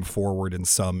form forward in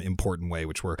some important way,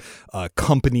 which were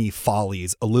Company,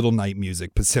 Follies, A Little Night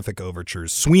Music, Pacific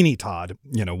Overtures, Sweeney Todd,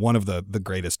 one of the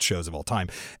greatest shows of all time,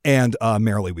 and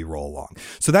Merrily We Roll Along.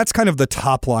 So that's kind of the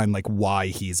top line, like why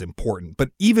he's important. But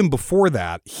even before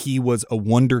that, he was a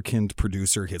wunderkind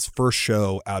producer. His first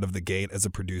show out of the gate as a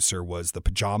producer was The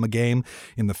Pajama Game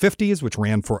in the 50s, which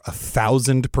ran for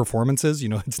 1,000 performances.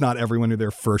 It's not everyone who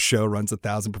their first show runs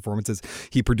 1,000 performances.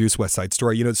 He produced West Side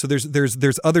Story. So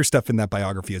there's other stuff in that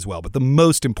biography as well. But the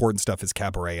most important stuff is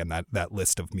Cabaret and that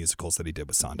list of musicals that he did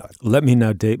with Sondheim. Let me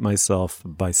now date myself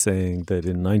by saying that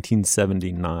in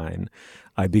 1979,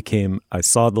 I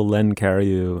saw the Len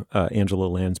Cariou, Angela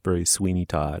Lansbury, Sweeney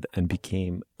Todd, and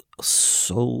became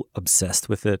so obsessed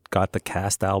with it, got the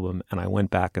cast album, and I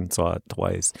went back and saw it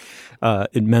twice.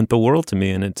 It meant the world to me,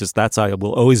 and that's how I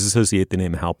will always associate the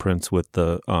name Hal Prince with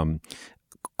the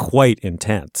quite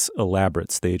intense,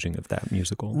 elaborate staging of that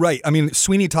musical. Right. I mean,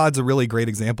 Sweeney Todd's a really great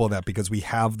example of that because we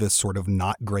have this sort of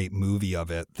not great movie of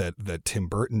it that Tim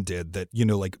Burton did that, you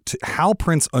know, like Hal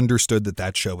Prince understood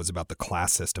that show was about the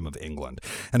class system of England.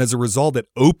 And as a result, it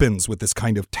opens with this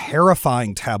kind of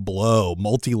terrifying tableau,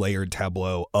 multi-layered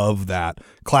tableau of that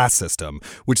class system,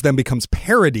 which then becomes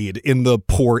parodied in the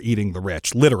poor eating the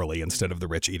rich, literally, instead of the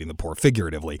rich eating the poor,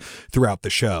 figuratively, throughout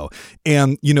the show.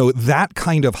 And, you know, that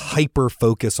kind of hyper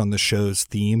focus on the show's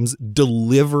themes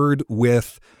delivered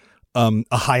with a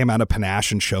high amount of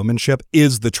panache and showmanship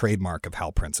is the trademark of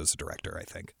Hal Prince as a director, I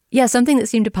think. Yeah, something that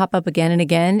seemed to pop up again and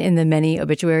again in the many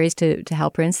obituaries to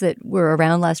Hal Prince that were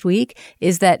around last week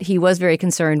is that he was very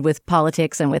concerned with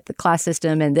politics and with the class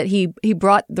system, and that he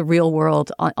brought the real world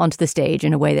onto the stage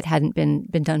in a way that hadn't been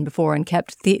done before, and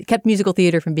kept musical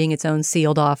theater from being its own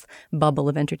sealed off bubble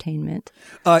of entertainment.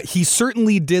 He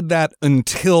certainly did that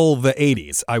until the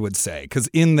 80s, I would say, because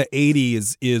in the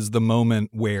 80s is the moment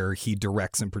where he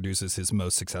directs and produces his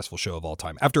most successful show of all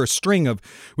time. After a string of,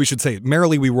 we should say,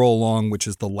 Merrily We Roll Along, which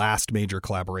is the last major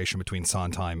collaboration between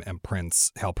Sondheim and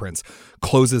Hal Prince,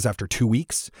 closes after 2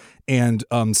 weeks. And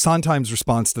Sondheim's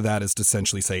response to that is to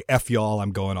essentially say, F y'all,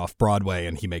 I'm going off Broadway.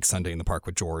 And he makes Sunday in the Park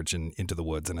with George and Into the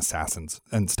Woods and Assassins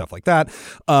and stuff like that.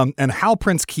 And Hal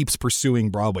Prince keeps pursuing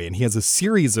Broadway. And he has a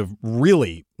series of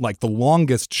really, like, the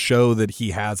longest show that he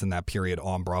has in that period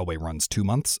on Broadway runs 2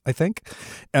 months, I think.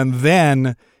 And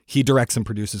then he directs and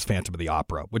produces Phantom of the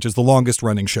Opera, which is the longest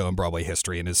running show in Broadway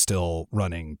history and is still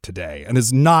running today, and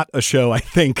is not a show I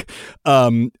think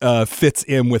fits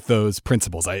in with those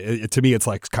principles. To me, it's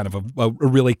like kind of a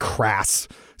really crass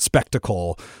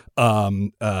spectacle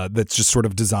that's just sort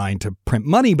of designed to print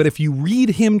money. But if you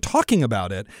read him talking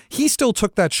about it, he still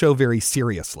took that show very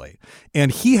seriously.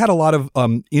 And he had a lot of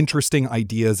interesting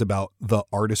ideas about the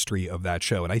artistry of that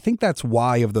show. And I think that's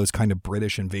why, of those kind of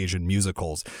British invasion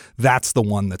musicals, that's the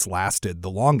one that's lasted the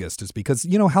longest, is because,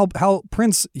 you know, Hal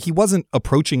Prince, he wasn't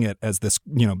approaching it as this,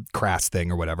 you know, crass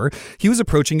thing or whatever. He was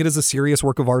approaching it as a serious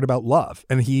work of art about love.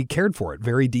 And he cared for it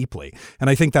very deeply. And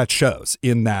I think that shows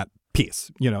in that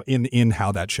piece, you know, in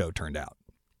how that show turned out.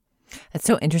 That's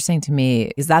so interesting to me,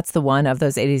 because that's the one of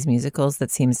those 80s musicals that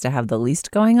seems to have the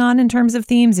least going on in terms of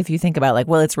themes. If you think about, like,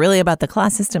 well, it's really about the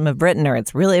class system of Britain, or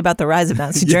it's really about the rise of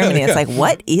Nazi Germany. It's like,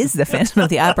 what is the Phantom of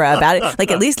the Opera about it?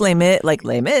 Like, at least Les Mis,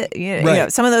 you know,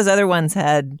 some of those other ones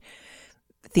had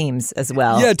themes as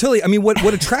well. Yeah, totally. I mean,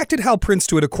 what attracted Hal Prince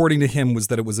to it, according to him, was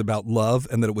that it was about love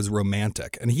and that it was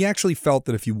romantic. And he actually felt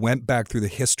that if you went back through the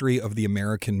history of the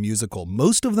American musical,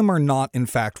 most of them are not, in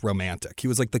fact, romantic. He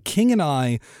was like, The King and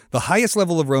I, the highest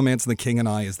level of romance in The King and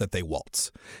I is that they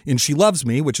waltz. In She Loves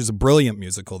Me, which is a brilliant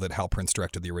musical that Hal Prince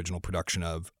directed the original production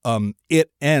of,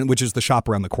 which is The Shop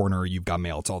Around the Corner, You've Got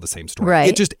Mail, it's all the same story. Right.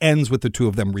 It just ends with the two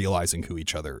of them realizing who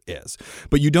each other is.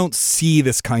 But you don't see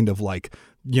this kind of, like,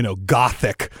 you know,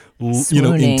 gothic, you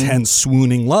know, intense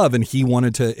swooning love. And he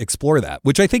wanted to explore that,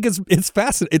 which I think it's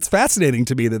fascinating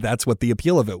to me that that's what the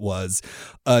appeal of it was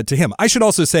to him. I should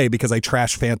also say, because I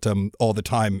trash Phantom all the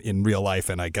time in real life,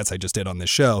 and I guess I just did on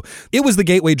this show, it was the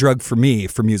gateway drug for me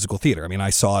for musical theater. I mean, I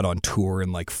saw it on tour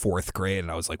in like 4th grade, and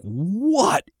I was like,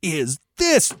 what is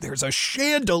this? There's a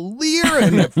chandelier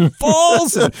and it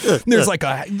falls, and there's like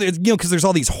you know, because there's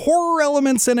all these horror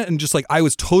elements in it, and just like, I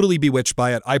was totally bewitched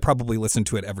by it. I probably listened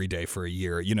to it every day for a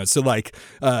year, you know, so like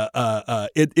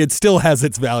it still has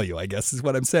its value, I guess is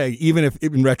what I'm saying, even if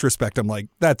in retrospect I'm like,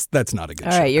 that's not a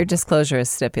good show. All right, your disclosure is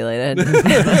stipulated.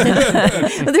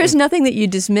 But there's nothing that you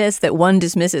dismiss that one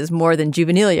dismisses more than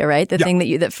Juvenilia, right? The thing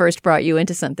that first brought you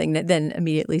into something that then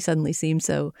immediately suddenly seemed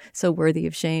so worthy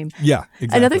of shame. Yeah,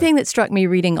 exactly. Another thing that struck me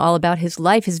reading all about his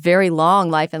life, his very long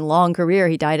life and long career,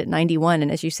 he died at 91, and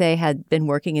as you say, had been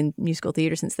working in musical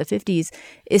theater since the 50s,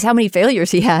 is how many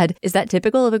failures he had. Is that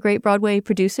typical of a great Broadway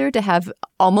producer, to have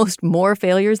almost more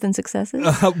failures than successes?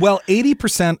 Well,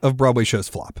 80% of Broadway shows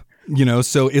flop. You know,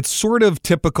 so it's sort of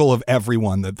typical of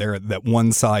everyone that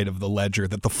one side of the ledger,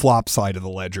 that the flop side of the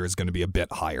ledger is going to be a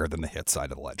bit higher than the hit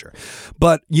side of the ledger.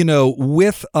 But, you know,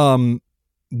 with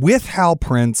Hal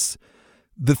Prince,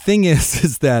 the thing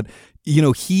is that, you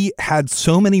know, he had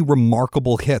so many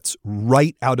remarkable hits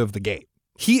right out of the gate.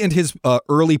 He and his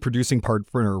early producing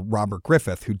partner, Robert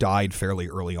Griffith, who died fairly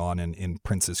early on in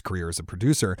Prince's career as a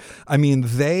producer, I mean,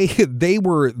 they had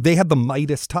the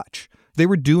Midas touch. They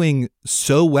were doing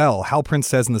so well. Hal Prince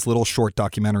says in this little short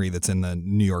documentary that's in the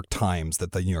New York Times,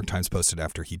 that the New York Times posted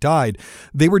after he died,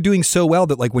 they were doing so well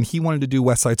that, like, when he wanted to do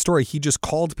West Side Story, he just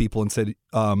called people and said,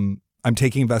 I'm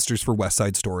taking investors for West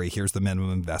Side Story. Here's the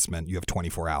minimum investment. You have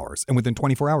 24 hours. And within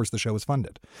 24 hours, the show is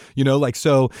funded.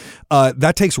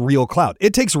 That takes real clout.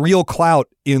 It takes real clout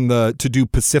to do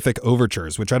Pacific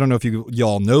Overtures, which I don't know if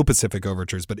y'all know Pacific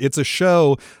Overtures, but it's a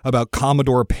show about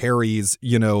Commodore Perry's,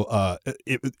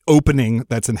 opening,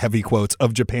 that's in heavy quotes,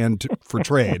 of Japan for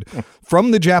trade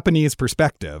from the Japanese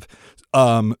perspective,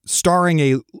 starring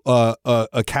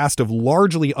a cast of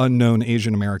largely unknown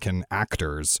Asian American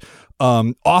actors,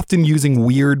 often using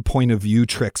weird point of view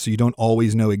tricks so you don't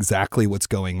always know exactly what's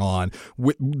going on.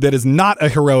 That is not a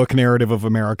heroic narrative of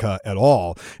America at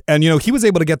all. And, he was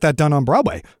able to get that done on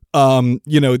Broadway.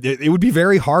 It would be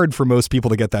very hard for most people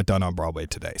to get that done on Broadway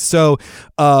today. So,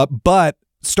 but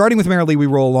starting with Merrily We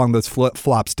Roll Along, those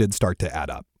flops did start to add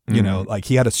up. He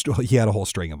had a whole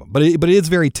string of them, but it is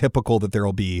very typical that there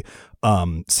will be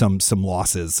some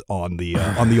losses on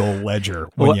the old ledger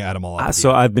when you add them all up.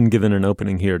 So I've been given an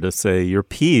opening here to say your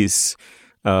piece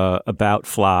about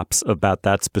flops, about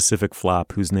that specific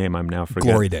flop whose name I'm now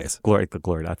forgetting. Glory Days. Glory.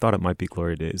 I thought it might be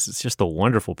Glory Days. It's just a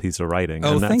wonderful piece of writing.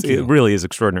 Oh, thank you. It really is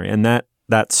extraordinary, and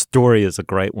that story is a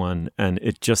great one, and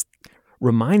it just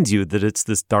reminds you that it's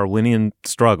this Darwinian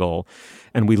struggle,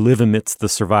 and we live amidst the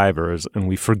survivors, and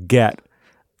we forget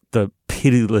the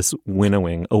pitiless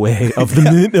winnowing away of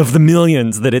the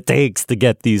millions that it takes to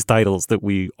get these titles that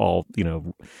we all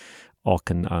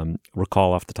can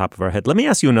recall off the top of our head. Let me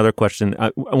ask you another question.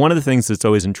 One of the things that's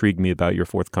always intrigued me about your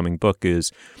forthcoming book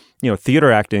is,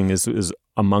 theater acting is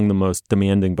among the most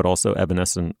demanding but also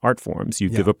evanescent art forms. You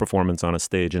give a performance on a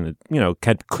stage, and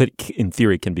it could in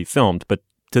theory can be filmed, but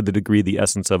to the degree the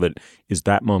essence of it is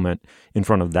that moment in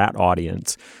front of that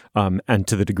audience, and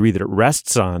to the degree that it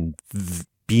rests on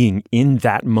being in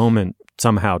that moment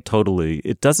somehow totally,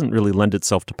 it doesn't really lend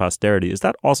itself to posterity. Is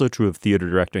that also true of theater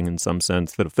directing in some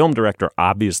sense, that a film director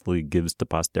obviously gives to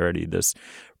posterity this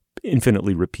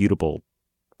infinitely repeatable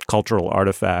cultural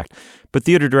artifact, but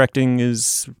theater directing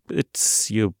the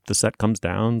set comes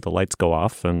down, the lights go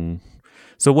off, and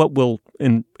so what will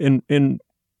in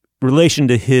relation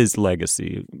to his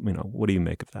legacy, what do you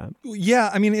make of that?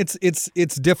 Yeah, I mean,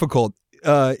 it's difficult.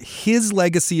 His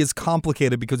legacy is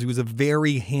complicated because he was a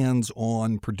very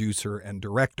hands-on producer and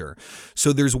director.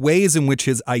 So there's ways in which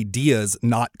his ideas,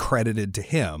 not credited to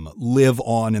him, live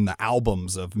on in the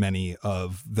albums of many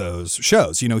of those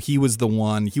shows. He was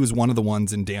one of the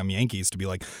ones in Damn Yankees to be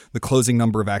like, the closing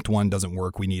number of Act 1 doesn't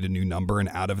work, we need a new number, and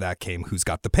out of that came Who's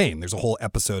Got the Pain. There's a whole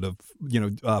episode of,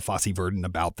 Fosse Verdon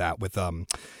about that with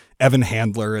Evan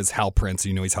Handler as Hal Prince.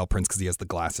 He's Hal Prince because he has the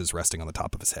glasses resting on the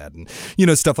top of his head and,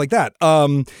 stuff like that.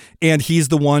 And he's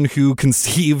the one who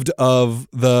conceived of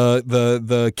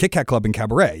the Kit Kat Club in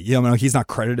Cabaret. He's not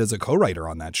credited as a co-writer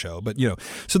on that show, but,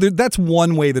 so that's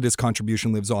one way that his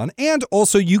contribution lives on. And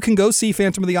also you can go see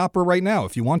Phantom of the Opera right now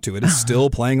if you want to. It is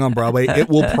still playing on Broadway. It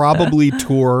will probably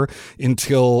tour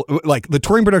until, the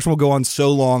touring production will go on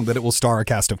so long that it will star a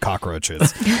cast of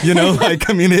cockroaches.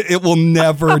 It will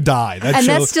never die.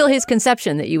 That's still his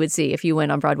conception that you would see if you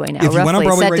went on Broadway now. If you went on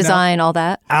Broadway set right design, now, all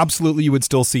that. Absolutely, you would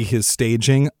still see his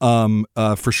staging.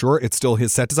 For sure, it's still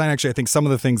his set design. Actually, I think some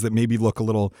of the things that maybe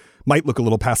might look a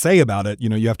little passé about it.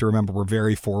 You have to remember we're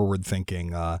very forward thinking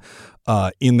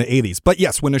in the 80s. But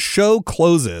yes, when a show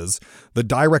closes, the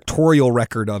directorial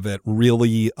record of it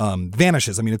really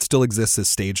vanishes. I mean, it still exists as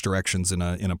stage directions in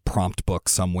a prompt book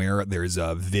somewhere. There's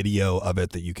a video of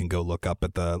it that you can go look up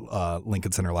at the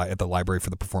Lincoln Center at the Library for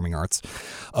the Performing Arts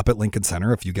up at Lincoln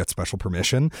Center if you get special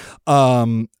permission.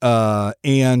 And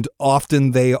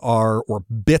often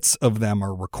bits of them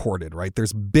are recorded, right?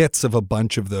 There's bits of a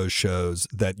bunch of those shows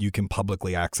that you can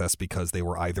publicly access because they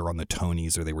were either on the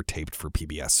Tonys or they were taped for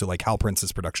PBS. So like Hal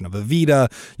Prince's production of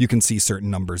Evita, you can see certain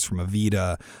numbers from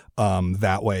Evita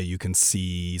that way. You can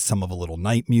see some of A Little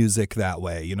Night Music that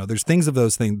way. There's things of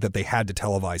those things that they had to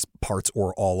televise parts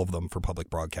or all of them for public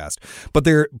broadcast. But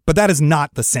that is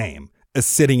not the same as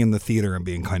sitting in the theater and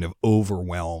being kind of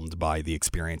overwhelmed by the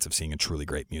experience of seeing a truly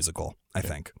great musical, I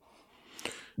think.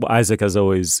 Well, Isaac, as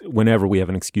always, whenever we have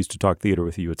an excuse to talk theater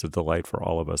with you, it's a delight for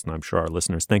all of us, and I'm sure our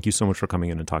listeners. Thank you so much for coming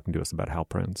in and talking to us about Hal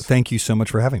Prince. Thank you so much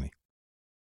for having me.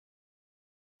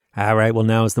 All right, well,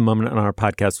 now is the moment on our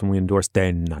podcast when we endorse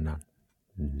Day Na Na.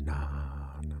 Na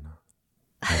Na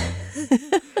Na.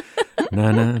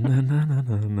 Na na na na na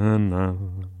na na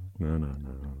na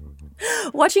na.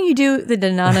 Watching you do the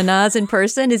na-na-nas in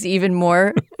person is even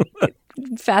more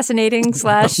fascinating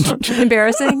 /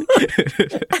 embarrassing.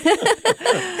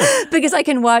 Because I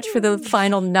can watch for the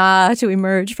final na to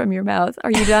emerge from your mouth.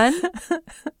 Are you done?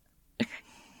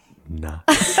 Nah.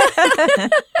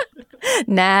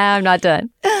 Nah, I'm not done.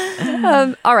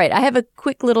 All right, I have a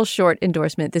quick little short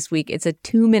endorsement this week. It's a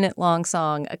 2-minute long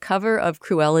song, a cover of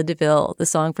Cruella de Vil, the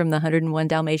song from the 101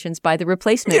 Dalmatians by The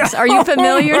Replacements. Are you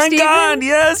familiar, Stephen? Oh my God,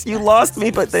 yes. You lost me,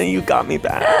 but then you got me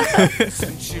back.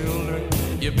 Children,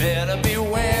 you better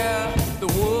beware. The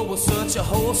world was such a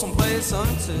wholesome place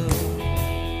until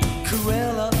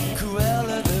Cruella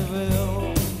de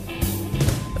Vil.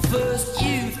 First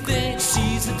you think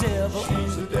she's a devil.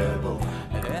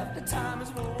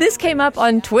 This came up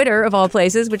on Twitter, of all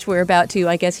places, which we're about to,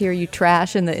 I guess, hear you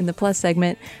trash in the Plus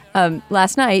segment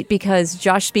last night, because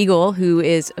Josh Spiegel, who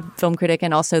is a film critic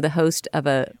and also the host of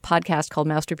a podcast called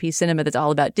Masterpiece Cinema that's all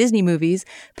about Disney movies,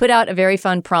 put out a very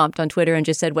fun prompt on Twitter and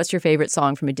just said, what's your favorite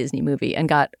song from a Disney movie? And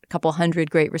got a couple hundred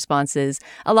great responses.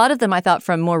 A lot of them, I thought,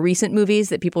 from more recent movies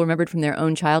that people remembered from their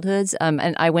own childhoods.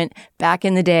 And I went back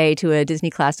in the day to a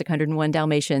Disney classic, 101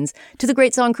 Dalmatians, to the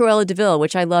great song Cruella de Vil,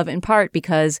 which I love in part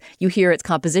because you hear its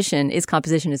composition. Its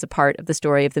composition is a part of the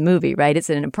story of the movie, right? It's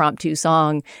an impromptu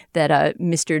song that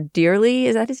Mr. Dearly,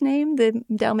 is that his name? The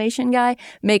Dalmatian guy?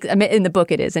 In the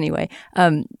book it is anyway.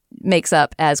 Makes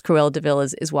up as Cruella de Vil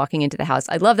is walking into the house.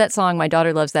 I love that song. My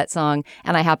daughter loves that song.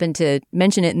 And I happened to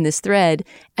mention it in this thread.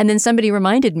 And then somebody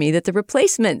reminded me that The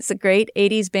Replacements, a great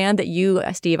 80s band that you,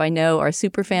 Steve, I know are a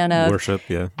super fan of. Worship,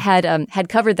 yeah. Had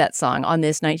covered that song on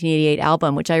this 1988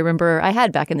 album, which I remember I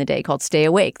had back in the day, called Stay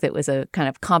Awake, that was a kind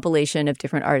of compilation of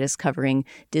different artists covering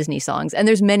Disney songs. And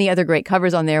there's many other great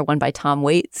covers on there, one by Tom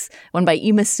Waits, one by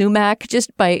Yma Sumac,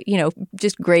 just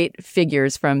great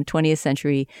figures from 20th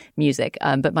century music.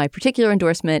 But my particular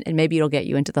endorsement, and maybe it'll get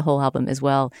you into the whole album as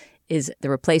well, is The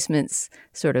Replacements'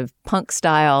 sort of punk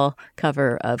style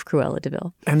cover of Cruella de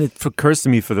Vil. And it occurs to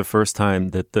me for the first time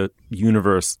that the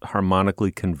universe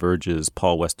harmonically converges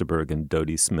Paul Westerberg and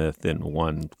Dodie Smith in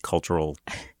one cultural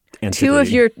entity. Two of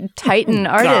your Titan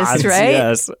artists, right?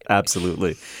 Yes,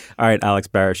 absolutely. All right, Alex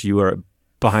Barish, you are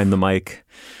behind the mic.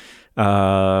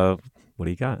 What do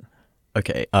you got?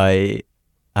 Okay,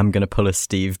 I'm going to pull a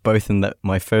Steve, both in that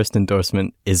my first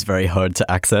endorsement is very hard to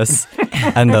access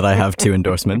and that I have 2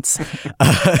 endorsements.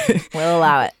 We'll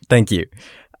allow it. Thank you.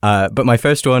 But my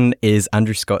first one is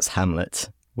Andrew Scott's Hamlet,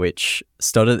 which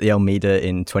started at the Almeida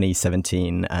in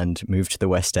 2017 and moved to the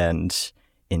West End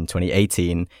in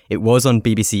 2018. It was on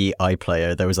BBC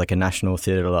iPlayer. There was like a National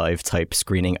Theatre Live type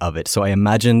screening of it. So I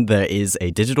imagine there is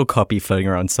a digital copy floating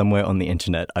around somewhere on the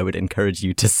internet. I would encourage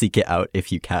you to seek it out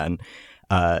if you can.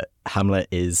 Hamlet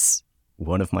is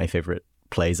one of my favorite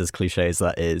plays, as cliche as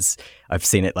that is. I've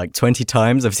seen it like 20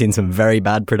 times. I've seen some very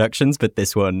bad productions, but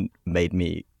this one made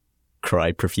me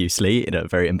cry profusely in a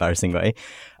very embarrassing way.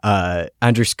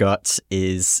 Andrew Scott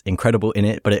is incredible in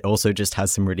it, but it also just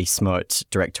has some really smart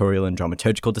directorial and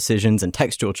dramaturgical decisions and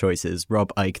textual choices.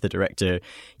 Rob Icke, the director,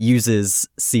 uses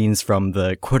scenes from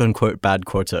the quote-unquote bad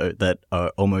quarto that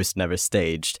are almost never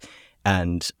staged,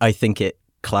 and I think it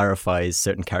clarifies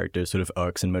certain characters' sort of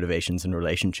arcs and motivations and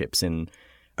relationships in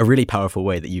a really powerful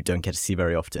way that you don't get to see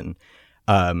very often.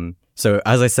 So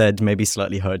as I said, maybe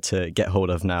slightly hard to get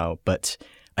hold of now, but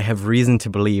I have reason to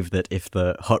believe that if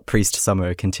the Hot Priest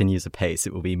summer continues apace,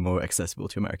 it will be more accessible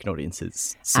to American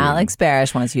audiences soon. Alex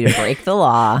Barish wants you to break the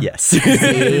law. Yes. See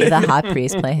the Hot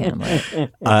Priest play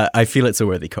Hamlet. I feel it's a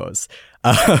worthy cause.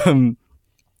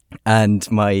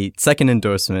 And my second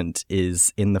endorsement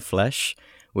is In the Flesh,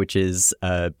 which is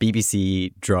a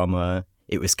BBC drama.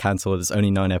 It was cancelled. It's only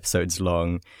 9 episodes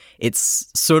long. It's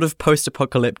sort of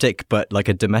post-apocalyptic, but like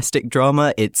a domestic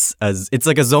drama. It's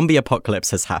like a zombie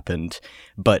apocalypse has happened,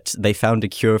 but they found a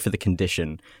cure for the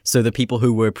condition. So the people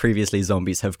who were previously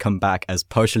zombies have come back as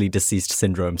partially deceased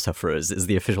syndrome sufferers, is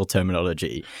the official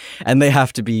terminology. And they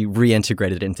have to be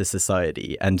reintegrated into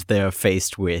society. And they are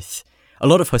faced with a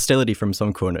lot of hostility from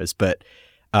some corners, but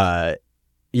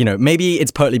maybe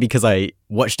it's partly because I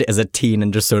watched it as a teen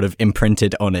and just sort of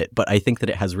imprinted on it, but I think that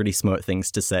it has really smart things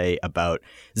to say about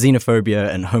xenophobia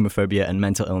and homophobia and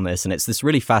mental illness, and it's this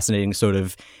really fascinating sort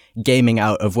of gaming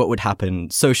out of what would happen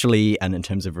socially and in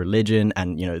terms of religion,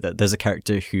 and, there's a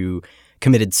character who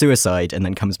committed suicide and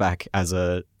then comes back as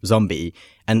a zombie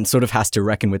and sort of has to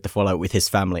reckon with the fallout with his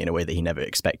family in a way that he never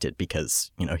expected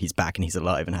because, he's back and he's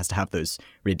alive and has to have those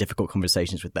really difficult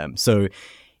conversations with them. So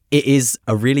it is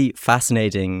a really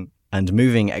fascinating and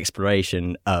moving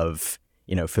exploration of,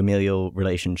 familial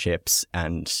relationships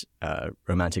and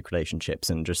romantic relationships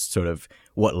and just sort of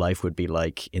what life would be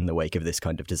like in the wake of this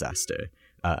kind of disaster.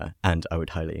 And I would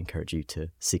highly encourage you to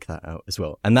seek that out as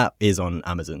well. And that is on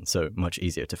Amazon, so much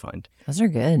easier to find. Those are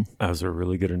good. Those are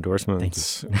really good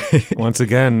endorsements. Thank you. Once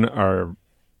again, our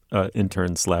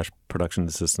interns / production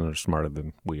assistant are smarter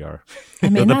than we are. I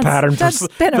mean, that's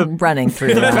been running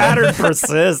through. The pattern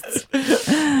persists.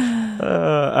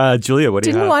 Julia, what do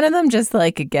you have? Didn't one of them just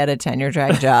like get a tenure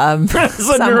track job as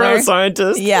a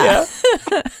neuroscientist? Yeah.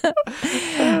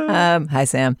 Hi,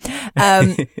 Sam.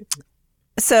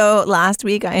 So last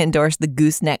week I endorsed the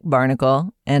gooseneck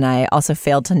barnacle, and I also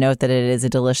failed to note that it is a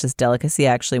delicious delicacy.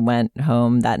 I actually went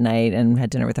home that night and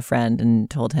had dinner with a friend and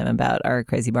told him about our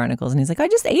crazy barnacles. And he's like, I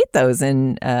just ate those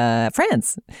in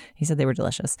France. He said they were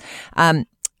delicious.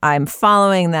 I'm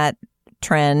following that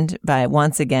trend by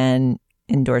once again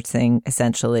endorsing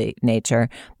essentially nature.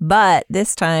 But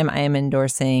this time I am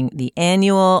endorsing the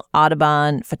annual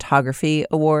Audubon Photography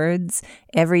Awards.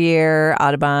 Every year,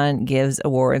 Audubon gives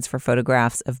awards for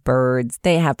photographs of birds.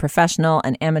 They have professional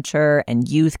and amateur and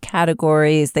youth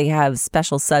categories. They have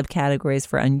special subcategories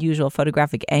for unusual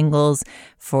photographic angles,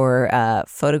 for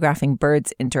photographing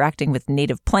birds interacting with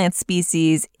native plant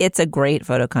species. It's a great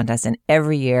photo contest, and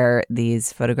every year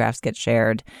these photographs get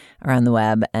shared around the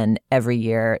web, and every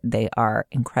year they are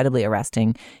incredibly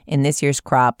arresting. In this year's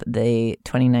crop, the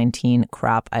 2019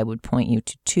 crop, I would point you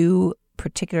to two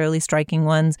particularly striking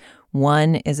ones.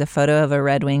 One is a photo of a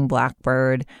red-winged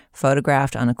blackbird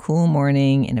photographed on a cool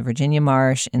morning in a Virginia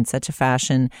marsh in such a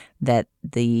fashion that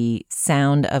the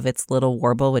sound of its little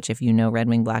warble, which if you know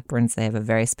red-winged blackbirds, they have a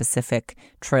very specific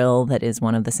trill that is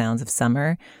one of the sounds of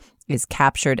summer, is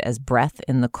captured as breath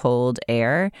in the cold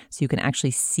air. So you can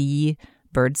actually see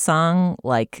birdsong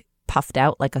like puffed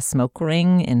out like a smoke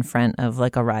ring in front of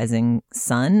like a rising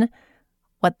sun.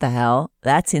 What the hell?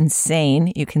 That's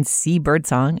insane. You can see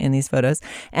birdsong in these photos.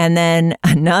 And then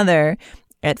another,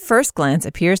 at first glance,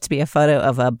 appears to be a photo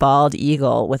of a bald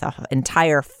eagle with an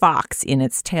entire fox in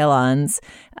its talons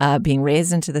being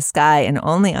raised into the sky. And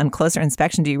only on closer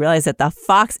inspection do you realize that the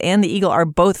fox and the eagle are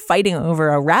both fighting over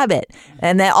a rabbit.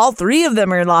 And that all three of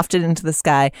them are lofted into the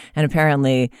sky. And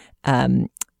apparently,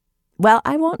 well,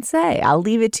 I won't say. I'll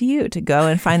leave it to you to go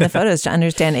and find the photos to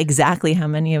understand exactly how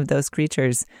many of those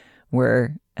creatures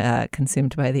were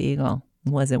consumed by the eagle.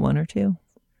 Was it one or two?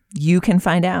 You can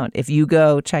find out if you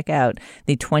go check out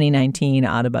the 2019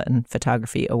 Audubon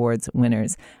Photography Awards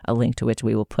winners, a link to which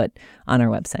we will put on our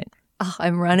website. Oh,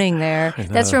 I'm running there.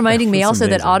 That's reminding me also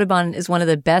that Audubon is one of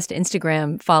the best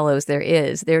Instagram follows there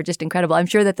is. They're just incredible. I'm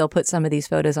sure that they'll put some of these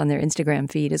photos on their Instagram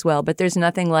feed as well. But there's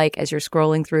nothing like, as you're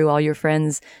scrolling through all your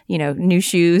friends, new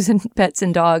shoes and pets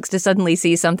and dogs, to suddenly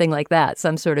see something like that,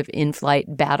 some sort of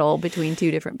in-flight battle between two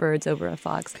different birds over a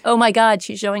fox. Oh my God,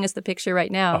 she's showing us the picture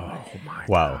right now. Oh my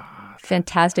wow. God.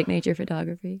 Fantastic nature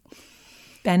photography.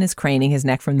 Ben is craning his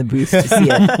neck from the booth to see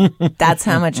it. That's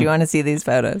how much you want to see these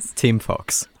photos. Team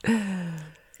Fox.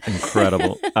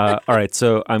 Incredible. All right,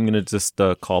 so I'm going to just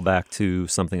call back to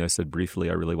something I said briefly.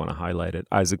 I really want to highlight it.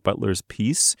 Isaac Butler's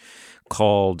piece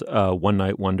called One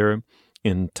Night Wonder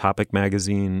in Topic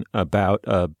magazine about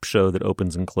a show that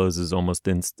opens and closes almost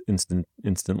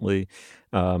instantly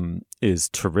is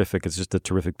terrific. It's just a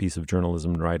terrific piece of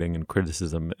journalism, writing, and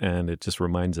criticism, and it just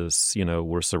reminds us,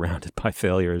 we're surrounded by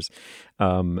failures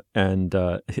and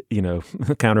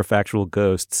counterfactual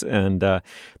ghosts. And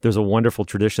there's a wonderful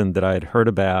tradition that I had heard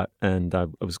about, and I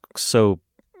was so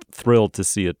thrilled to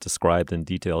see it described in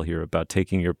detail here about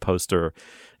taking your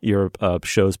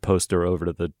show's poster over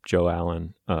to the Joe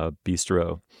Allen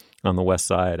bistro on the West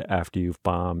Side after you've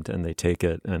bombed, and they take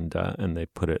it and they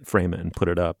frame it and put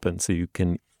it up, and so you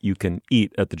can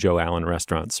eat at the Joe Allen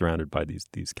restaurant surrounded by these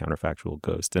counterfactual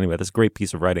ghosts. Anyway, that's a great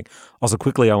piece of writing. Also,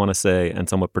 quickly, I want to say, and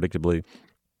somewhat predictably,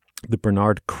 the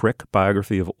Bernard Crick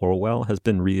biography of Orwell has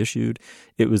been reissued.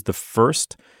 It was the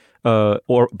first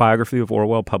biography of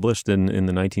Orwell published in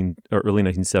the early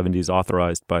 1970s,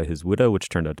 authorized by his widow, which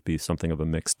turned out to be something of a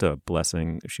mixed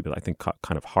blessing. She was, I think,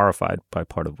 kind of horrified by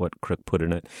part of what Crick put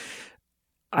in it.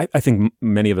 I think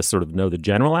many of us sort of know the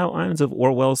general outlines of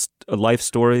Orwell's life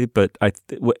story, but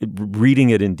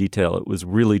reading it in detail, it was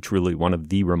really, truly one of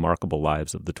the remarkable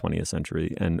lives of the 20th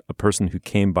century, and a person who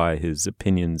came by his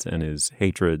opinions and his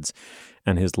hatreds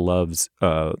and his loves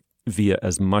via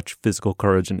as much physical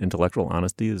courage and intellectual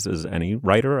honesty as any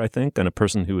writer, I think, and a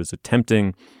person who was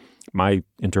attempting, my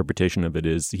interpretation of it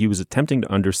is, he was attempting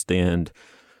to understand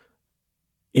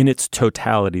in its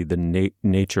totality the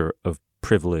nature of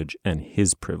privilege and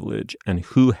his privilege, and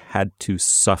who had to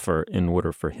suffer in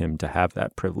order for him to have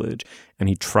that privilege. And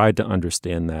he tried to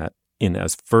understand that in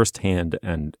as firsthand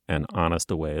and honest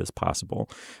a way as possible.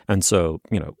 And so,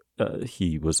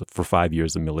 he was for 5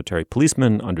 years a military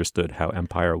policeman, understood how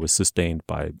empire was sustained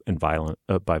by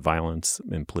violence,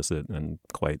 implicit and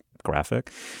quite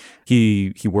graphic.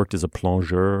 He worked as a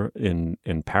plongeur in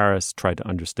Paris, tried to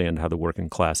understand how the working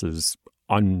classes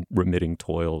unremitting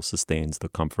toil sustains the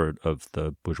comfort of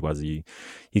the bourgeoisie.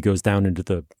 He goes down into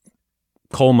the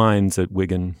coal mines at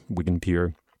Wigan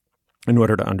Pier, in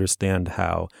order to understand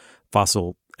how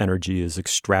fossil energy is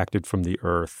extracted from the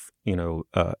earth,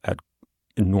 at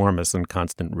enormous and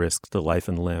constant risk to life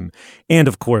and limb. And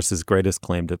of course, his greatest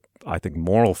claim to, I think,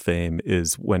 moral fame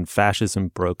is when fascism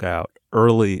broke out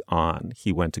early on,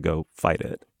 he went to go fight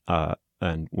it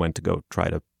and went to go try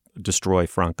to destroy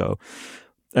Franco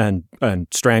and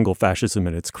strangle fascism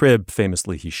in its crib.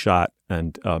 Famously, he shot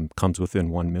and comes within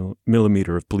 1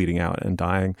 millimeter of bleeding out and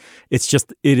dying. It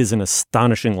is an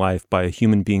astonishing life by a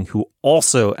human being who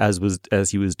also, as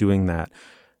he was doing that,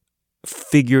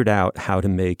 figured out how to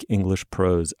make English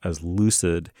prose as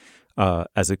lucid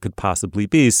as it could possibly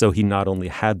be. So he not only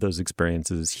had those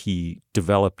experiences, he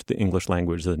developed the English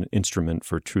language as an instrument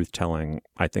for truth-telling,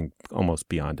 I think, almost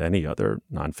beyond any other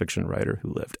nonfiction writer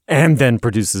who lived, and then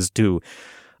produces two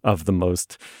of the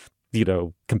most,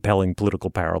 compelling political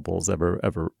parables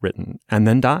ever written, and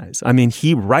then dies. I mean,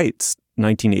 he writes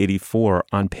 1984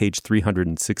 on page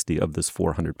 360 of this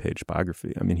 400-page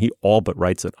biography. I mean, he all but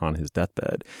writes it on his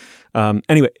deathbed.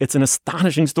 Anyway, it's an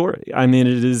astonishing story. I mean,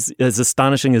 it is as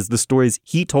astonishing as the stories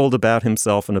he told about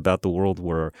himself and about the world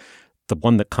were. The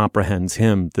one that comprehends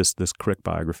him, this Crick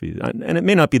biography. And it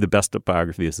may not be the best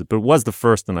biography, but it was the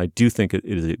first, and I do think it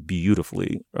is a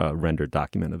beautifully rendered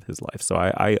document of his life. So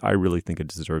I really think it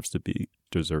deserves to be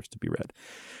read.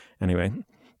 Anyway,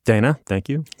 Dana, thank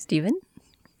you. Stephen?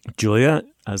 Julia,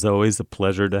 as always, a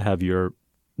pleasure to have your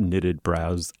knitted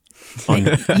brows on.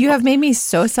 You have made me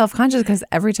so self-conscious because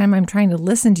every time I'm trying to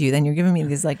listen to you, then you're giving me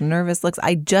these nervous looks.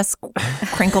 I just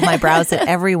crinkle my brows at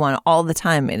everyone all the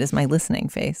time. It is my listening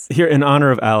face. Here, in honor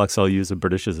of Alex, I'll use a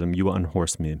Britishism. You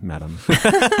unhorse me, madam.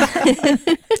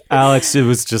 Alex, it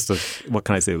was just what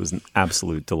can I say? It was an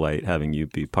absolute delight having you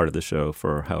be part of the show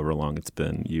for however long it's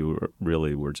been. You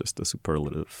really were just a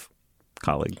superlative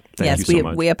colleague. Thank you so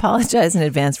much. We apologize in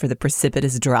advance for the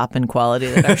precipitous drop in quality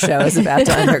that our show is about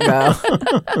to undergo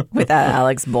without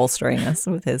Alex bolstering us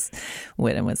with his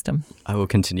wit and wisdom. I will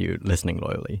continue listening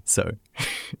loyally. So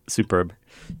superb.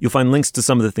 You'll find links to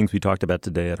some of the things we talked about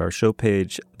today at our show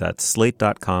page. That's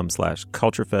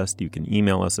slate.com/culturefest. You can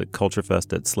email us at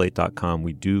culturefest@slate.com.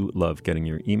 We do love getting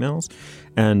your emails.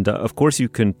 And of course, you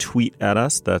can tweet at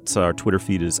us. That's our Twitter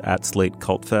feed is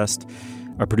 @SlateCultFest.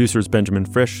 Our producer is Benjamin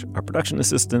Frisch. Our production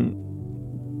assistant,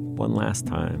 one last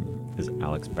time, is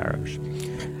Alex Barish.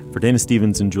 For Dana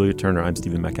Stevens and Julia Turner, I'm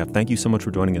Stephen Metcalf. Thank you so much for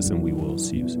joining us, and we will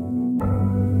see you soon.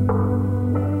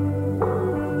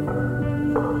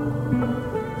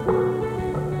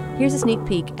 Here's a sneak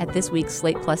peek at this week's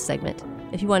Slate Plus segment.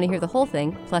 If you want to hear the whole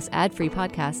thing, plus ad-free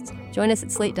podcasts, join us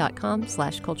at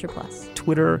slate.com/cultureplus.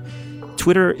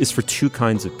 Twitter is for two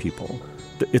kinds of people.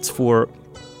 It's for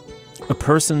a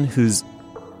person who's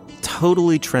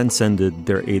totally transcended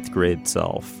their 8th grade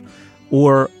self,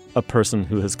 or a person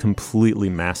who has completely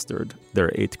mastered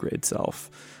their 8th grade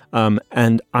self.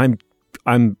 And I'm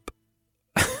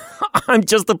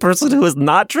just the person who has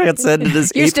not transcended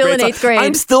his 8th grade. You're still in 8th grade.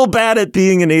 I'm still bad at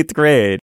being in 8th grade.